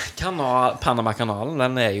 Så Panama-kanalen,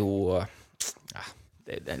 den er jo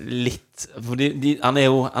det er litt, for han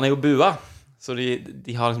er jo bua, så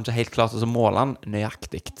de har liksom ikke helt klart å måle han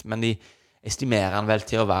nøyaktigt, men de estimerer han vel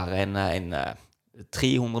til å være en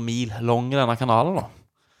 300 mil lang denne kanalen da.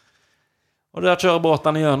 Og der kjører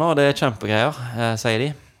båtene gjennom, og det er kjempegreier, sier de.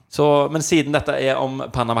 Så, men siden dette er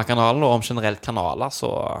om Panama-kanalen og om generelt kanaler, så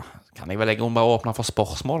kan jeg vel bare åpne for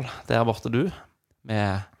spørsmål. Der borte du,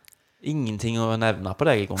 med ingenting å nevne på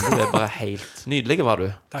deg i grunn. Du er bare helt nydelig, var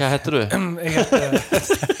du. Hva heter du? Jeg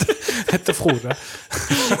heter Frode.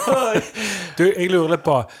 Du, jeg lurer litt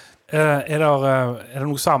på, er det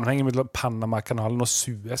noen sammenheng mellom Panama-kanalen og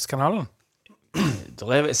Suez-kanalen?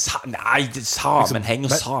 Nei, sammenheng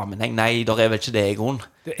og sammenheng. Nei, der er vel ikke det i grunn.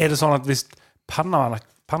 Er det sånn at hvis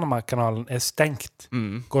Panama-kanalen er stengt,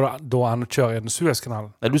 går det da an å kjøre i den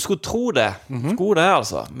Suez-kanalen? Nei, du skulle tro det. Skulle det,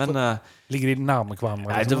 altså. Men ligger de nærme hverandre?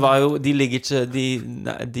 Nei, det var jo, de ligger ikke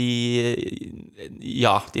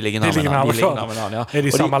ja, de ligger nærme hverandre, ja. Er de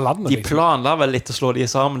i samme land? De planla vel litt å slå de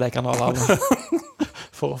sammen, de kanalene.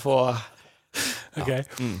 For å få Ok.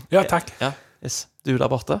 Ja, takk. Ja, yes. Du der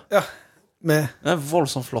borte? Ja. Med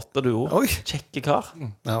voldsomt flotte duo. Oi. Kjekke kar.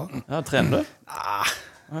 Ja, trener du?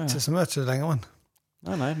 Ikke så mye lenger, men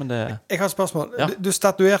Nei, men det... Jeg har et spørsmål. Ja. Du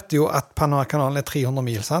statuerte jo at Panama-kanalen er 300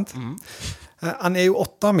 mil, sant? Han er jo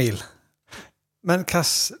 8 mil. Men hva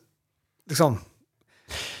liksom...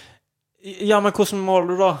 Ja, men hvordan måler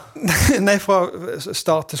du da? Nei, fra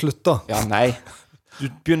start til slutt da. Ja, nei. Du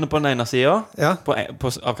begynner på den ene siden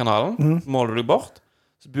av kanalen, så måler du deg bort.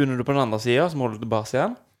 Så begynner du på den andre siden, så måler du tilbake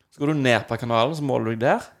igjen. Så går du ned på kanalen, så måler du deg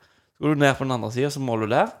der. Så går du ned på den andre siden, så måler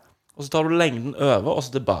du der. Og så tar du lengden over, og så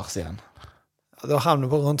tilbake igjen. Da havner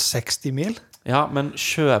vi på rundt 60 mil. Ja, men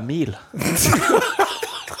sjømil.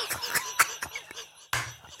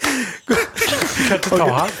 Kan du ta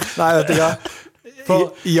her? Nei, vet du hva?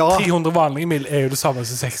 For 300 vanlige mil er jo det samme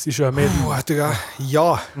som 60 sjømil. Vet du hva? Ja,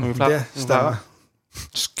 det stemmer.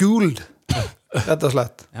 Schooled, rett og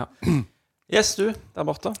slett. Ja. Yes, du, der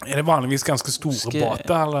borte. Er det vanligvis ganske store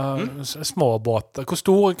båter, eller små båter? Hvor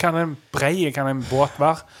stor kan en båt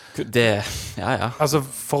være? Det, ja. Altså,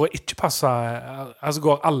 for å ikke passe, altså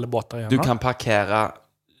går alle båter igjen? Du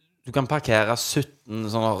kan parkere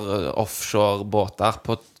 17 sånne offshore-båter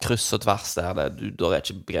på kryss og tvers der. Da er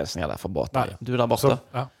ikke begrensninger der for båter. Nei. Du der borte.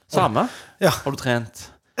 Samme? Ja. Har du trent?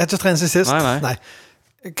 Jeg har ikke trent siden sist. Nei.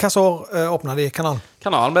 Hva så år åpnet de kanalen?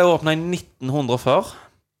 Kanalen ble åpnet i 1940.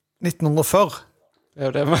 1940? Det er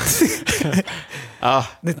jo det med. Ja.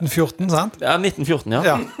 1914, sant? Ja, 1914,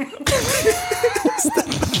 ja.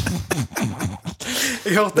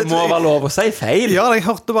 Det må være lov å si feil. Ja, jeg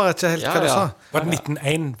hørte bare ikke helt hva du sa. Var det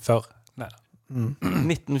 1901 før? Nei.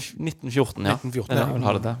 1914, ja. 1914, jeg vil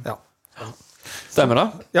ha det til. Ja. Stemmer det?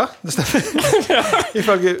 Ja, det stemmer.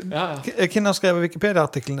 Ifølge hvem har skrevet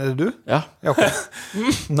Wikipedia-artikkelen? Er det du? Ja. Ok.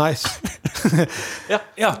 Nice. Ja,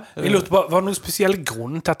 jeg lurte på, var det noen spesiell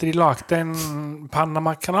grunn til at de lagde en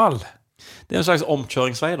Panama-kanal? Det er en slags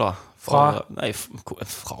omkjøringsvei da. Fra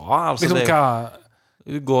altså liksom hva...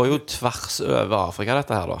 Du går jo tvers over Afrika,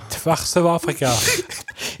 dette her da. Tvers over Afrika?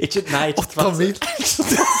 ikke tvers. 8 mil.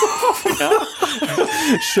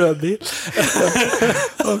 Sjøbil.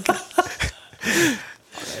 Ok.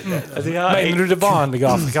 Mener du det vanlige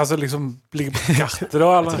Afrika som liksom ligger på kartet da,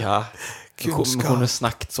 eller? Ja, vi kunne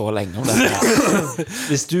snakket så lenge om det.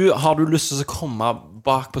 Hvis har du lyst til å komme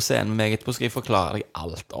bak på scenen med meg etterpå, skal jeg forklare deg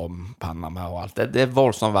alt om Panama og alt. Det er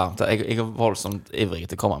voldsomt varmt. Jeg er voldsomt ivrig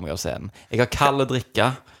til å komme meg av scenen. Jeg har kalde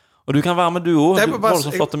drikker. Og du kan være med du også. Du har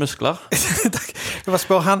voldsomt flotte muskler. Takk. Jeg bare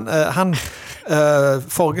spør han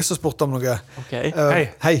forrige som spurte om noe. Okay.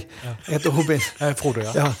 Hei, jeg heter Robin. Frode,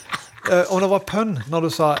 ja. Om det var pønn når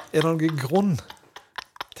du sa, er det noen grunn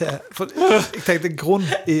til, for jeg tenkte grunn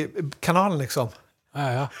i kanalen liksom.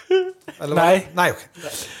 Ja. Eller, Nei, ok.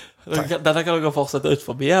 Dette kan dere fortsette ut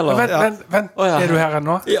forbi, eller? Vent. Er du her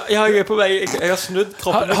ennå? Ja, jeg er på vei. Jeg har snudd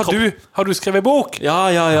kroppen. Har du skrevet bok? Ja.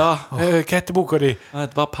 Hva heter boka di?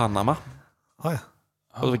 Det var Panama. Ja.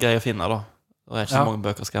 Og det var greit å finne da. Det er ikke så mange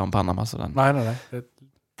bøker skrevet om Panama. Så den. Nei.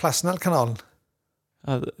 Plassen-kanalen.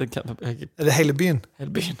 Er det hele byen? Hele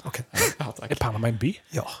byen. Ok. Ja, takk. Er Panama en by?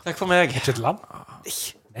 Ja. Takk for meg. Ikke et land?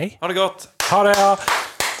 Nei. Ha det godt. Ha det, ja.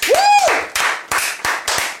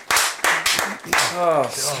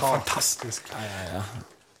 Fantastisk. Ja.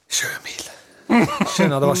 Sjømil.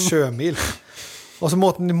 Skjønner, det var sjømil. Og så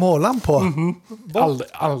måten de måler den på.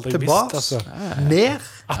 Aldri tilbake, visst, altså. Ned.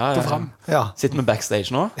 Att og frem. Ja. Sitter vi backstage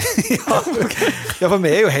nå? Ja, for vi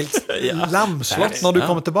er jo helt lamslått når du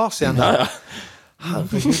kommer tilbake igjen. Ja.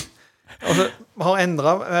 Herregud. Og så, vi har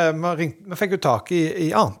endret, vi fikk jo tak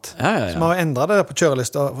i annet. Så vi har endret det på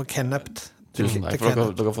kjørelista for Kenneth. Tusen takk,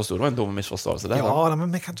 for dere forstod det var en dum misforståelse der. Ja,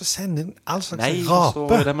 men vi kan ikke sende inn all slags rape. Nei,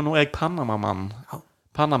 forstår det, men nå er jeg Panama-mann.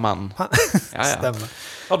 Panama-mann. Stemmer.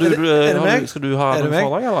 Skal du ha noen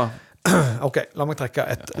foredrag, eller? Ok, la meg trekke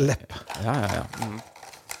et lepp. Ja.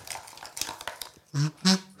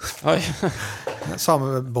 Oi.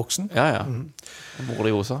 Samme boksen. Ja. Mor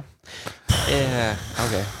i rosa.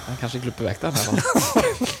 Ok, jeg kan kanskje klippe vekk den her.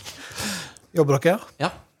 Jobber dere her?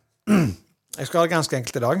 Ja. Jeg skal ha det ganske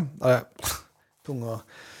enkelt i dag. Det er tung og...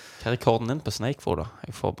 Hva er rekorden din på Snake for da?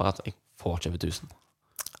 Jeg får ikke over 1000.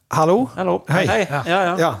 Hallo? Hei.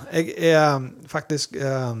 Ja, jeg er faktisk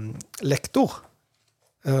lektor.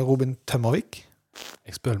 Robin Tømmervik.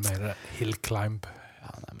 Jeg spør med det Hill Climb.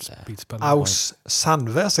 Aus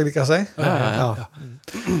Sandve, så jeg liker å si. Ja.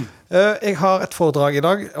 Jeg har et foredrag i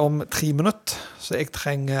dag om 3 minutter, så jeg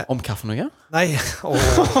trenger... Om hva for noe? Nei.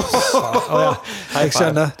 Jeg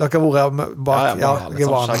skjønner. Dere har vært bak.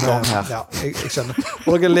 Jeg skjønner.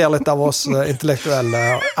 Og dere ler litt av oss intellektuelle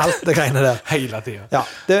og alt det greiene der. Hele tiden. Ja,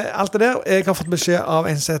 alt det der. Jeg har fått beskjed av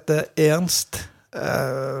en som heter Ernst.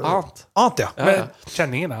 Arnt, ja. Men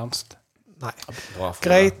kjenningen Ernst. Nei.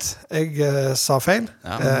 Greit, jeg sa feil.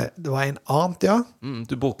 Det var en Arnt, ja.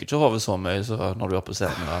 Du bruker ikke hodet så mye så når du er på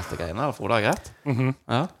scenen og alt det greiene. Får du det greit?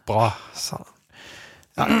 Ja. Bra.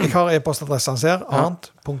 Jeg har e-postadressen her.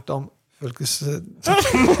 Arnt.fylkes...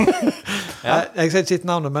 Jeg sier ikke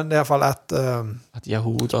navnet, men det er i hvert fall at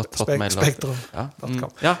yahoo.hotmail.com.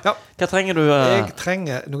 Hva trenger du? Jeg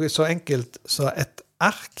trenger noe så enkelt så et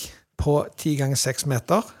ark på 10 ganger 6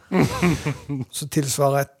 meter, så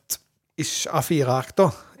tilsvarer et A4-ark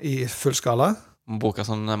da, i full skala. Man bruker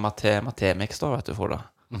sånn matemix da, vet du, for det.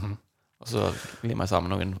 Og så limer jeg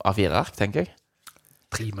sammen noen A4-ark, tenker jeg.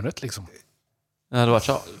 3 minutter, liksom. Nei,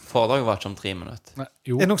 foredraget var ikke om 3 minutter. Nei,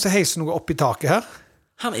 jo. Er det noen som heiser noe opp i taket her?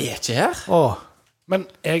 Han er ikke her. Men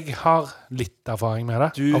jeg har litt erfaring med det.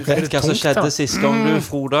 Du vet hva som skjedde sist gang du,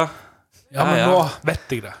 Frode? Ja, men nå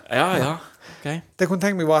vet jeg det. Ja. Okay. Det jeg kunne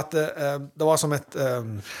tenke meg var at det var som et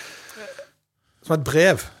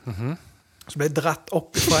brev som ble dratt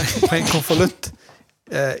opp fra en konvolutt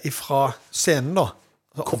fra scenen da.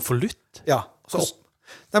 Konvolutt? Ja. Så opp.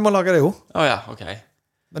 De må lage det jo. Ok.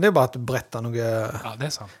 Men det er jo bare at du bretter noe... Ja, det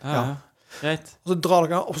er sant. Ja. Greit. Og så drar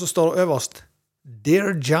dere opp, og så står det øverst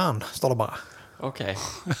Dear John, står det bare. Ok.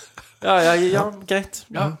 Ja, greit.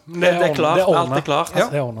 Ja, det er klart. Alt er klart. Ja.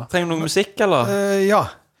 Trenger du noe musikk, eller? Ja.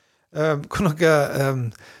 Kunne dere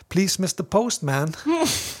Please, Mr. Postman.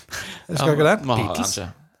 Skal ikke den? Beatles?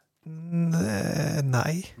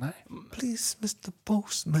 Nei. Please, Mr.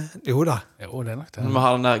 Postman. Jo da. Jo, det er nok det. Vi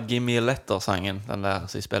har den der Give Me a Letter-sangen. Den der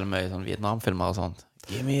som spiller mye i sånn Vietnam-filmer og sånt.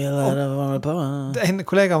 Give me a letter. En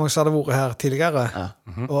kollega av meg som hadde vært her tidligere,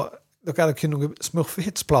 og dere hadde kun noen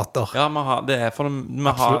smurfehitsplater. Ja, det er for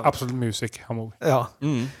vi har... Absolutt musikk. Ja.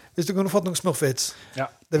 Hvis du kunne fått noen smurfehits. Ja.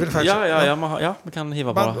 Det ville faktisk... Ja, vi kan hive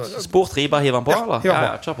på det. Spor 3, bare hive den på, eller?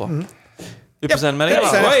 Ja, kjør på. Du på scenen med deg,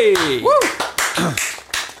 eller?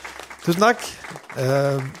 Tusen takk.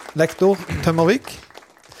 Lektor Tømmervik.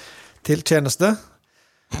 Til tjeneste.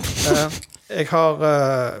 Jeg har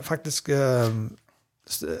faktisk...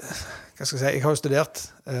 hva skal jeg si? Jeg har jo studert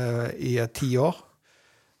i 10 år.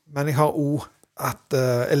 Men jeg har også hatt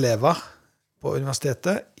elever på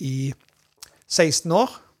universitetet i 16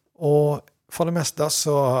 år, og for det meste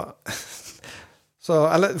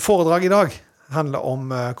eller foredrag i dag handler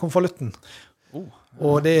om konvolutten.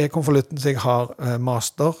 Og det er konvolutten som jeg har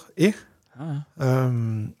master i.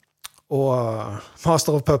 Og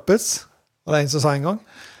Master of Puppets, var det en som sa en gang.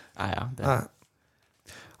 Ja.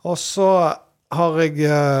 Og så har jeg...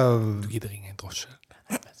 Du gidder ingen drosje.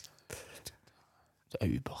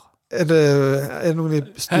 Uber. Er det noen i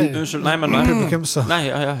Unnskyld, nei, men publikum så? Nei,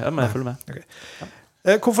 men jeg følger med. Okay.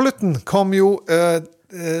 Konvolutten kom jo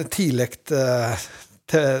tidlig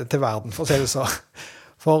til verden, for å si det så.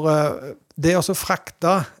 For det å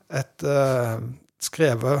frakte et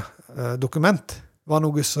skrevet dokument var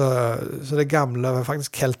noe så det gamle,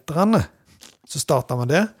 faktisk kelterne, så startet med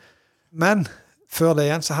det. Men før det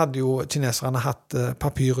igjen så hadde jo kineserne hatt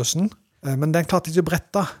papyrusen, men den klarte ikke å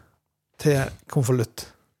brette til konvolutt.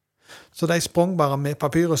 Så de sprang bare med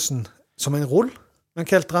papyrusen som en rull, men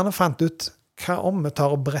kelterne fant ut hva om vi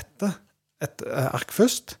tar og bretter et ark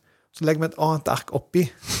først, så legger vi et annet ark oppi.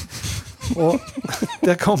 Og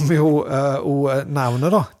der kommer jo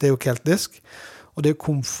navnet da, det er jo keltisk, og det er jo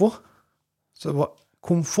komfo. Så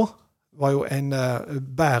komfo var jo en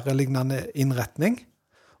bærelignende innretning,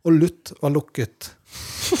 og lutt var lukket.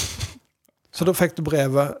 Så da fikk du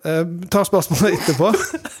brevet. Ta spørsmålet etterpå.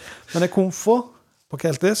 Men det er komfo på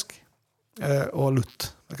keltisk og lutt.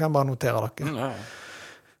 Jeg kan bare notere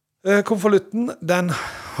dere. Konvolutten, den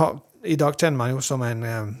i dag kjenner man jo som en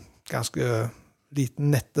ganske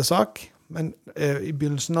liten nettesak, men i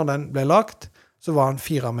begynnelsen når den ble lagt, så var den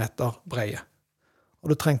 4 meter breie.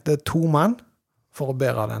 Og du trengte 2 mann for å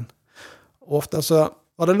bære den. Og ofte så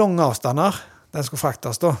var det lange avstander den skulle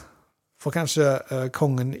fraktes da. For kanskje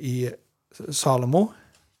kongen i Salomo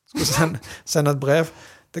skulle sende et brev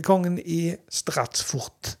til kongen i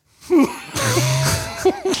Stratsfort.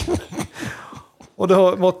 Og da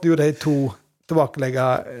måtte jo de 2 tilbakelegge,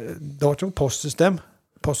 det var ikke noe postsystem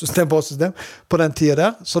på den tiden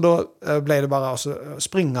der, så da ble det bare å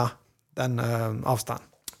springe den avstanden.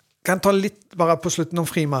 Jeg kan ta litt bare på slutten om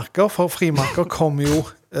frimerker, for frimerker kom jo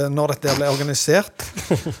når dette ble organisert,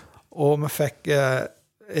 og vi fikk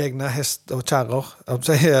egne hest og kjerrer,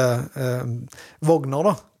 vogner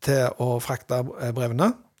da, til å frakte brevene.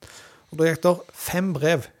 Og da gikk det 5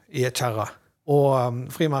 brev i et kjerre. Og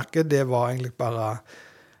frimerket, det var egentlig bare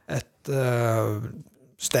et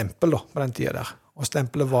stempel da, på den tiden der. Og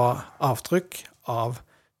stempelet var avtrykk av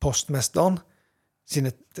postmesteren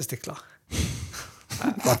sine testikler.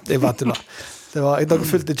 Det var tulla. Dere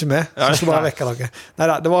fulgte ikke med, så jeg skulle bare vekke dere.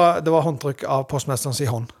 Neida, det var håndtrykk av postmesteren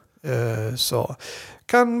sin hånd. Så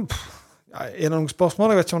er det noen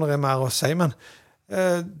spørsmål? Jeg vet ikke om det er mer å si, men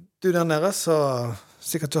du der nede, så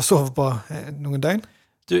sikkert du har sovet på noen døgn.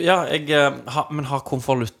 Du, ja, men har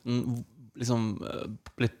konvolutten liksom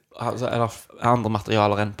blitt, altså, er det andre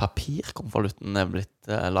materialer enn papirkonvolutten er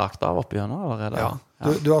blitt lagt av oppi gjennom, eller er det? Ja.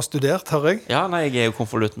 Du har studert, hører jeg? Ja, nei, jeg er jo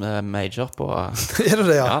konvolutt med major på... Er det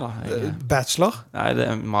det, ja? Ja da. Bachelor? Nei, det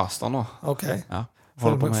er master nå. Ok. Ja.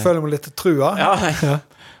 Føler meg litt trua? Ja, nei.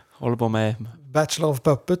 Holder på med Bachelor of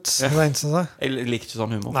Puppets. Ja. Jeg liker ikke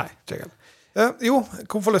sånn humor. Nei, ikke jeg. Jo,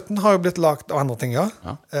 konvolutten har jo blitt lagt av andre ting, ja.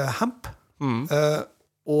 Hamp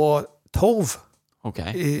og torv.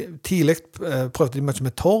 Tidlig prøvde de mye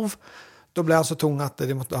med torv. Da ble det så tung at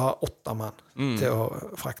de måtte ha 8 mann til å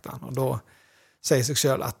frakte den. Og da sier seg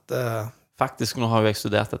selv at... Faktisk, nå har jeg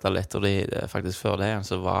studert dette litt, og faktisk før det igjen,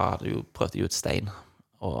 så prøvde de ut stein.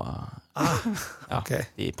 Og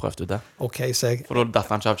de prøvde ut det. For da datt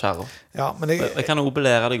han ikke av kjære. Ja, men jeg kan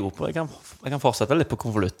obelere deg opp, og jeg kan fortsette litt på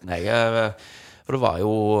konvolutten. For det var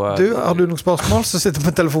jo... har du noen spørsmål som sitter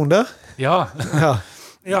på telefonen der? Ja,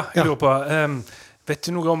 jeg lurer på... vet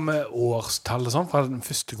du noe om årstallet sånn, fra den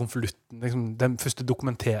første konvolutten, liksom, den første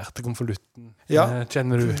dokumenterte konvolutten? Ja,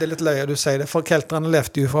 kjenner du? Det er litt løye du sier det, for kelterne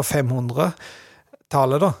levde jo fra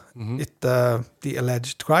 500-tallet da, etter The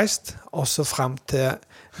Alleged Christ, og så frem til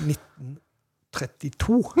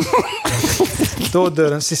 1932. Da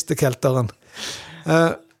døde den siste kelteren.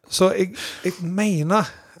 Så jeg mener,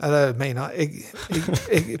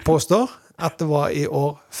 jeg påstår at det var i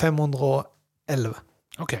år 511.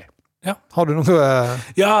 Ok. Ja. Har du noe...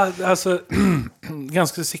 Ja, altså,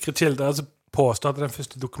 ganske sikre kilder altså, påstår at den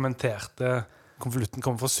første dokumenterte konvolutten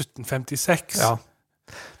kom fra 1756. Ja.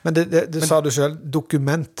 Men det sa du selv,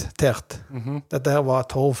 dokumentert. Dette her var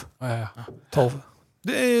torv. Torv.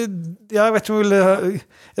 Jeg vet ikke om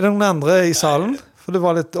er det noen andre i salen? For det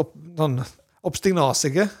var litt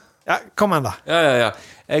oppstignasige. Ja, kom igjen da. Ja.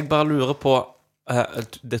 Jeg bare lurer på,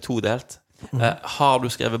 det todelt. Har du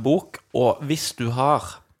skrevet bok? Og hvis du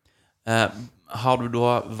har du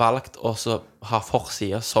da valgt å ha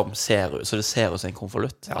forsider som ser ut, så det ser ut som en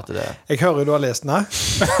konvolutt? Ja. Jeg hører du har lest den her.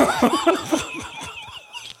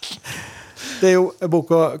 Det er jo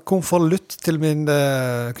boka Konvolutt til min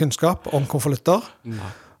kunnskap om konvolutter.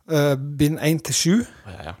 Bind 1-7.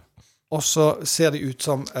 Og så ser de ut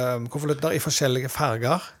som konvolutter i forskjellige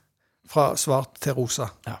farger, fra svart til rosa.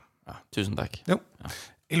 Ja. Tusen takk. Jo.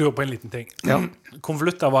 Jeg lurer på en liten ting.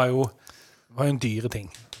 Konvolutter var jo en dyre ting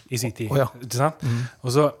i sin tid, ikke sant?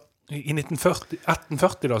 Og så i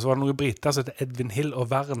 1840 da, så var det noen briter som heter Edwin Hill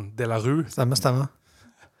og Vern de la Rue. Stemmer.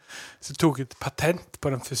 Så tok et patent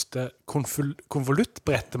på den første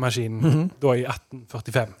konvoluttbrettemaskinen da i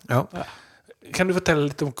 1845. Ja. Kan du fortelle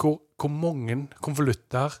litt om hvor mange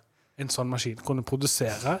konvolutter en sånn maskin kunne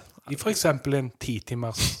produsere i for eksempel en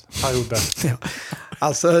 10-timers periode? Ja.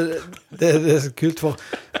 Altså, det er så kult, for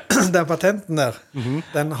den patenten der,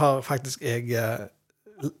 den har faktisk jeg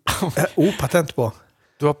patent på.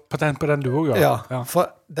 Du har patent på den du også? Ja, for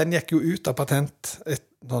den gikk jo ut av patent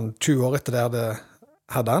 20 år etter der det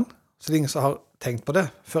hadde den, så det er ingen som har tenkt på det,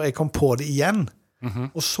 før jeg kom på det igjen.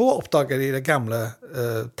 Og så oppdaget de det gamle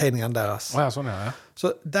tegningene deres. Sånn, ja. Så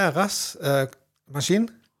deres maskin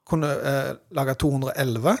kunne lage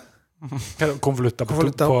 211 konvolutter på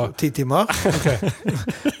 10 timer.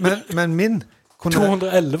 Men min kunne...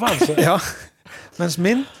 211 altså? Ja, mens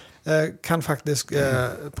min kan faktisk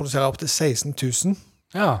produsere opp til 16 000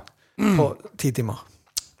 på 10 timer.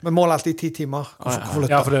 Vi måler alltid 10 timer. For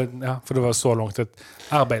det var så langt et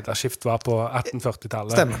arbeiderskift var på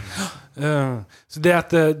 1840-tallet. Stemmer. Så det at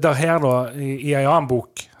der her da, i en annen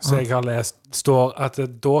bok som jeg har lest, står at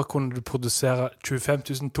da kunne du produsere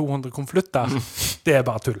 25 200 konvolutter. Det er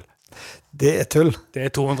bare tull. Det er tull. Det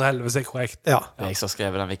er 211, så er korrekt. Ja. Det er jeg som har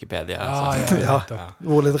skrevet den Wikipedia. Du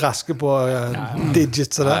var litt raske på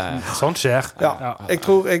digits og det. Sånt skjer. Ja. Jeg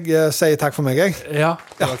tror jeg sier takk for meg, jeg. Ja,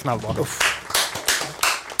 det var knallbra.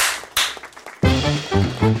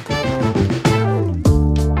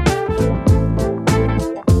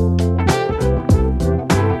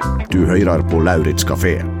 Du hører på Lauritz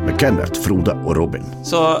Café med Kenneth, Frode og Robin.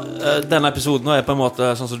 Så denne episoden er på en måte,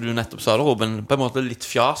 sånn som du nettopp sa det, Robin, på en måte litt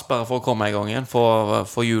fjas bare for å komme i gang igjen,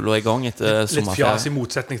 for jula i gang etter sommerferie. Litt fjas i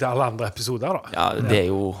motsetning til alle andre episoder da. Ja, det er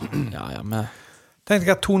jo... men... Tenk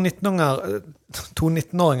deg at to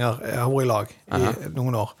 19-åringer har vært i lag i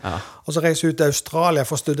noen år. Og så reiser ut til Australia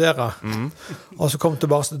for å studere. Og så kommer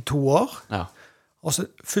tilbake til 2 år. Og så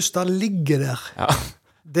først da ligger der.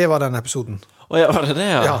 Det var den episoden. Var det det,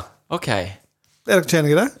 ja? Ok. Er dere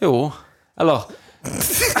kjenner det? Jo. Eller...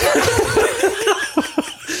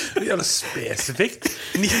 Det er spesifikt.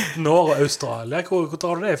 19 år og Australia. Hvor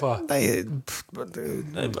drar du det ifra? Nei,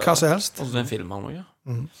 hva som helst. Og så den filmen har noe.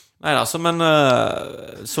 Nei, altså, men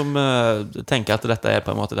som tenker at dette er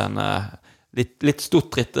på en måte den litt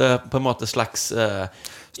stottrete, på en måte slags...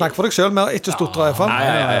 Snakk for deg selv, men ikke stotre i hvert fall.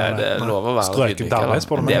 Nei, det lover å være strøket arbeids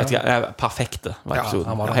på det. Det er perfekte var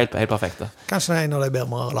episoden. Helt perfekte. Kanskje det er en av de bedre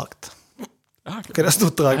vi har lagt. Okay, det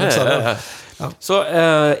stod drag. Så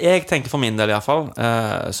jeg tenker for min del i hvert fall,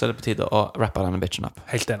 så er det på tide å rappe denne bitchen opp.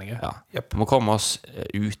 Helt enig. Ja. Vi må komme oss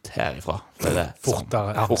ut herifra. Det er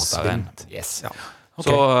fortere enn. Yes. Ja.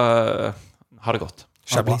 Okay. Så ha det godt.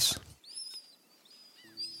 Chablis.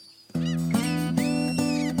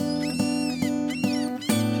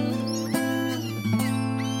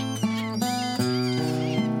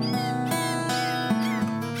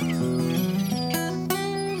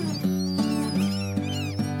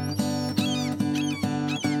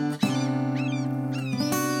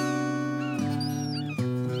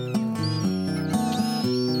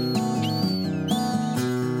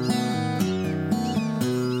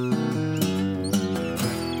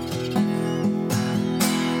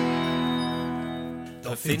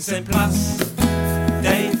 Det finns en plass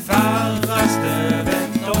de færreste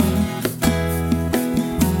vet om.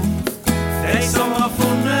 De som har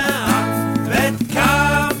funnet han vet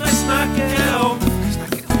hva vi snakker om.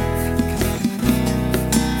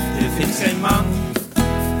 Det finns en mann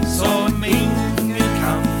som ingen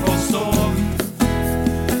kan forstå.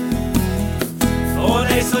 Og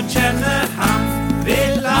de som kjenner han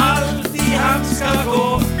vil alltid han skal gå.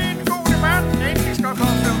 Min gode mann, jeg skal ta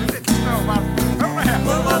for litt snøvann.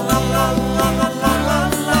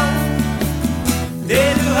 Det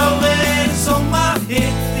du hører er en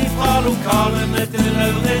sommerhit ifra lokalene til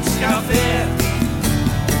Lauritz Café.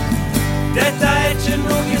 Dette er ikke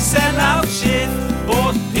noe sell-out shit,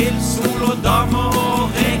 båt til sol og damer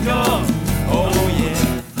og reker. Oh yeah.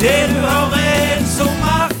 Det du hører er en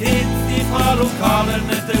sommerhit ifra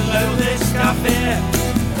lokalene til Lauritz Café.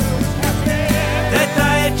 Dette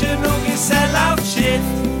er ikke noe sell-out shit,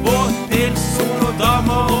 båt til sol og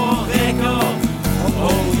damer og reker.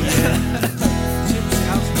 Oh yeah.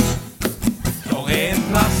 Der er en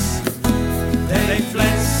plass der de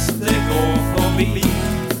fleste går forbi.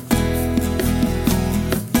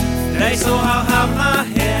 De som har havnet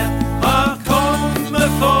her har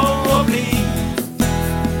kommet for å bli.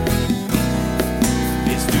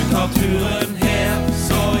 Hvis du tar turen her,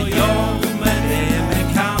 så gjør vi det vi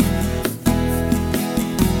kan.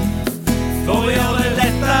 For å gjøre det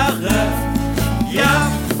lettere, i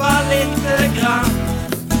hvert fall lite grann.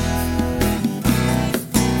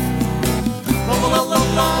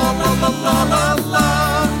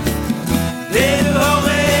 Det du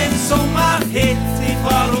hører er en sommerhit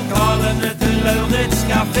ifra lokalene til Lauritz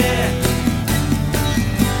Café.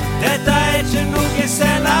 Dette er ikke noe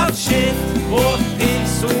sell-out shit, båt til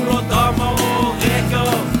sol og damer og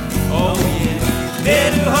reker. Oh yeah. Det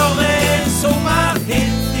du hører er en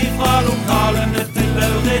sommerhit ifra lokalene til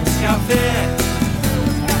Lauritz Café.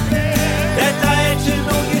 Dette er ikke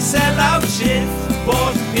noe sell-out shit,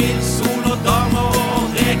 båt til sol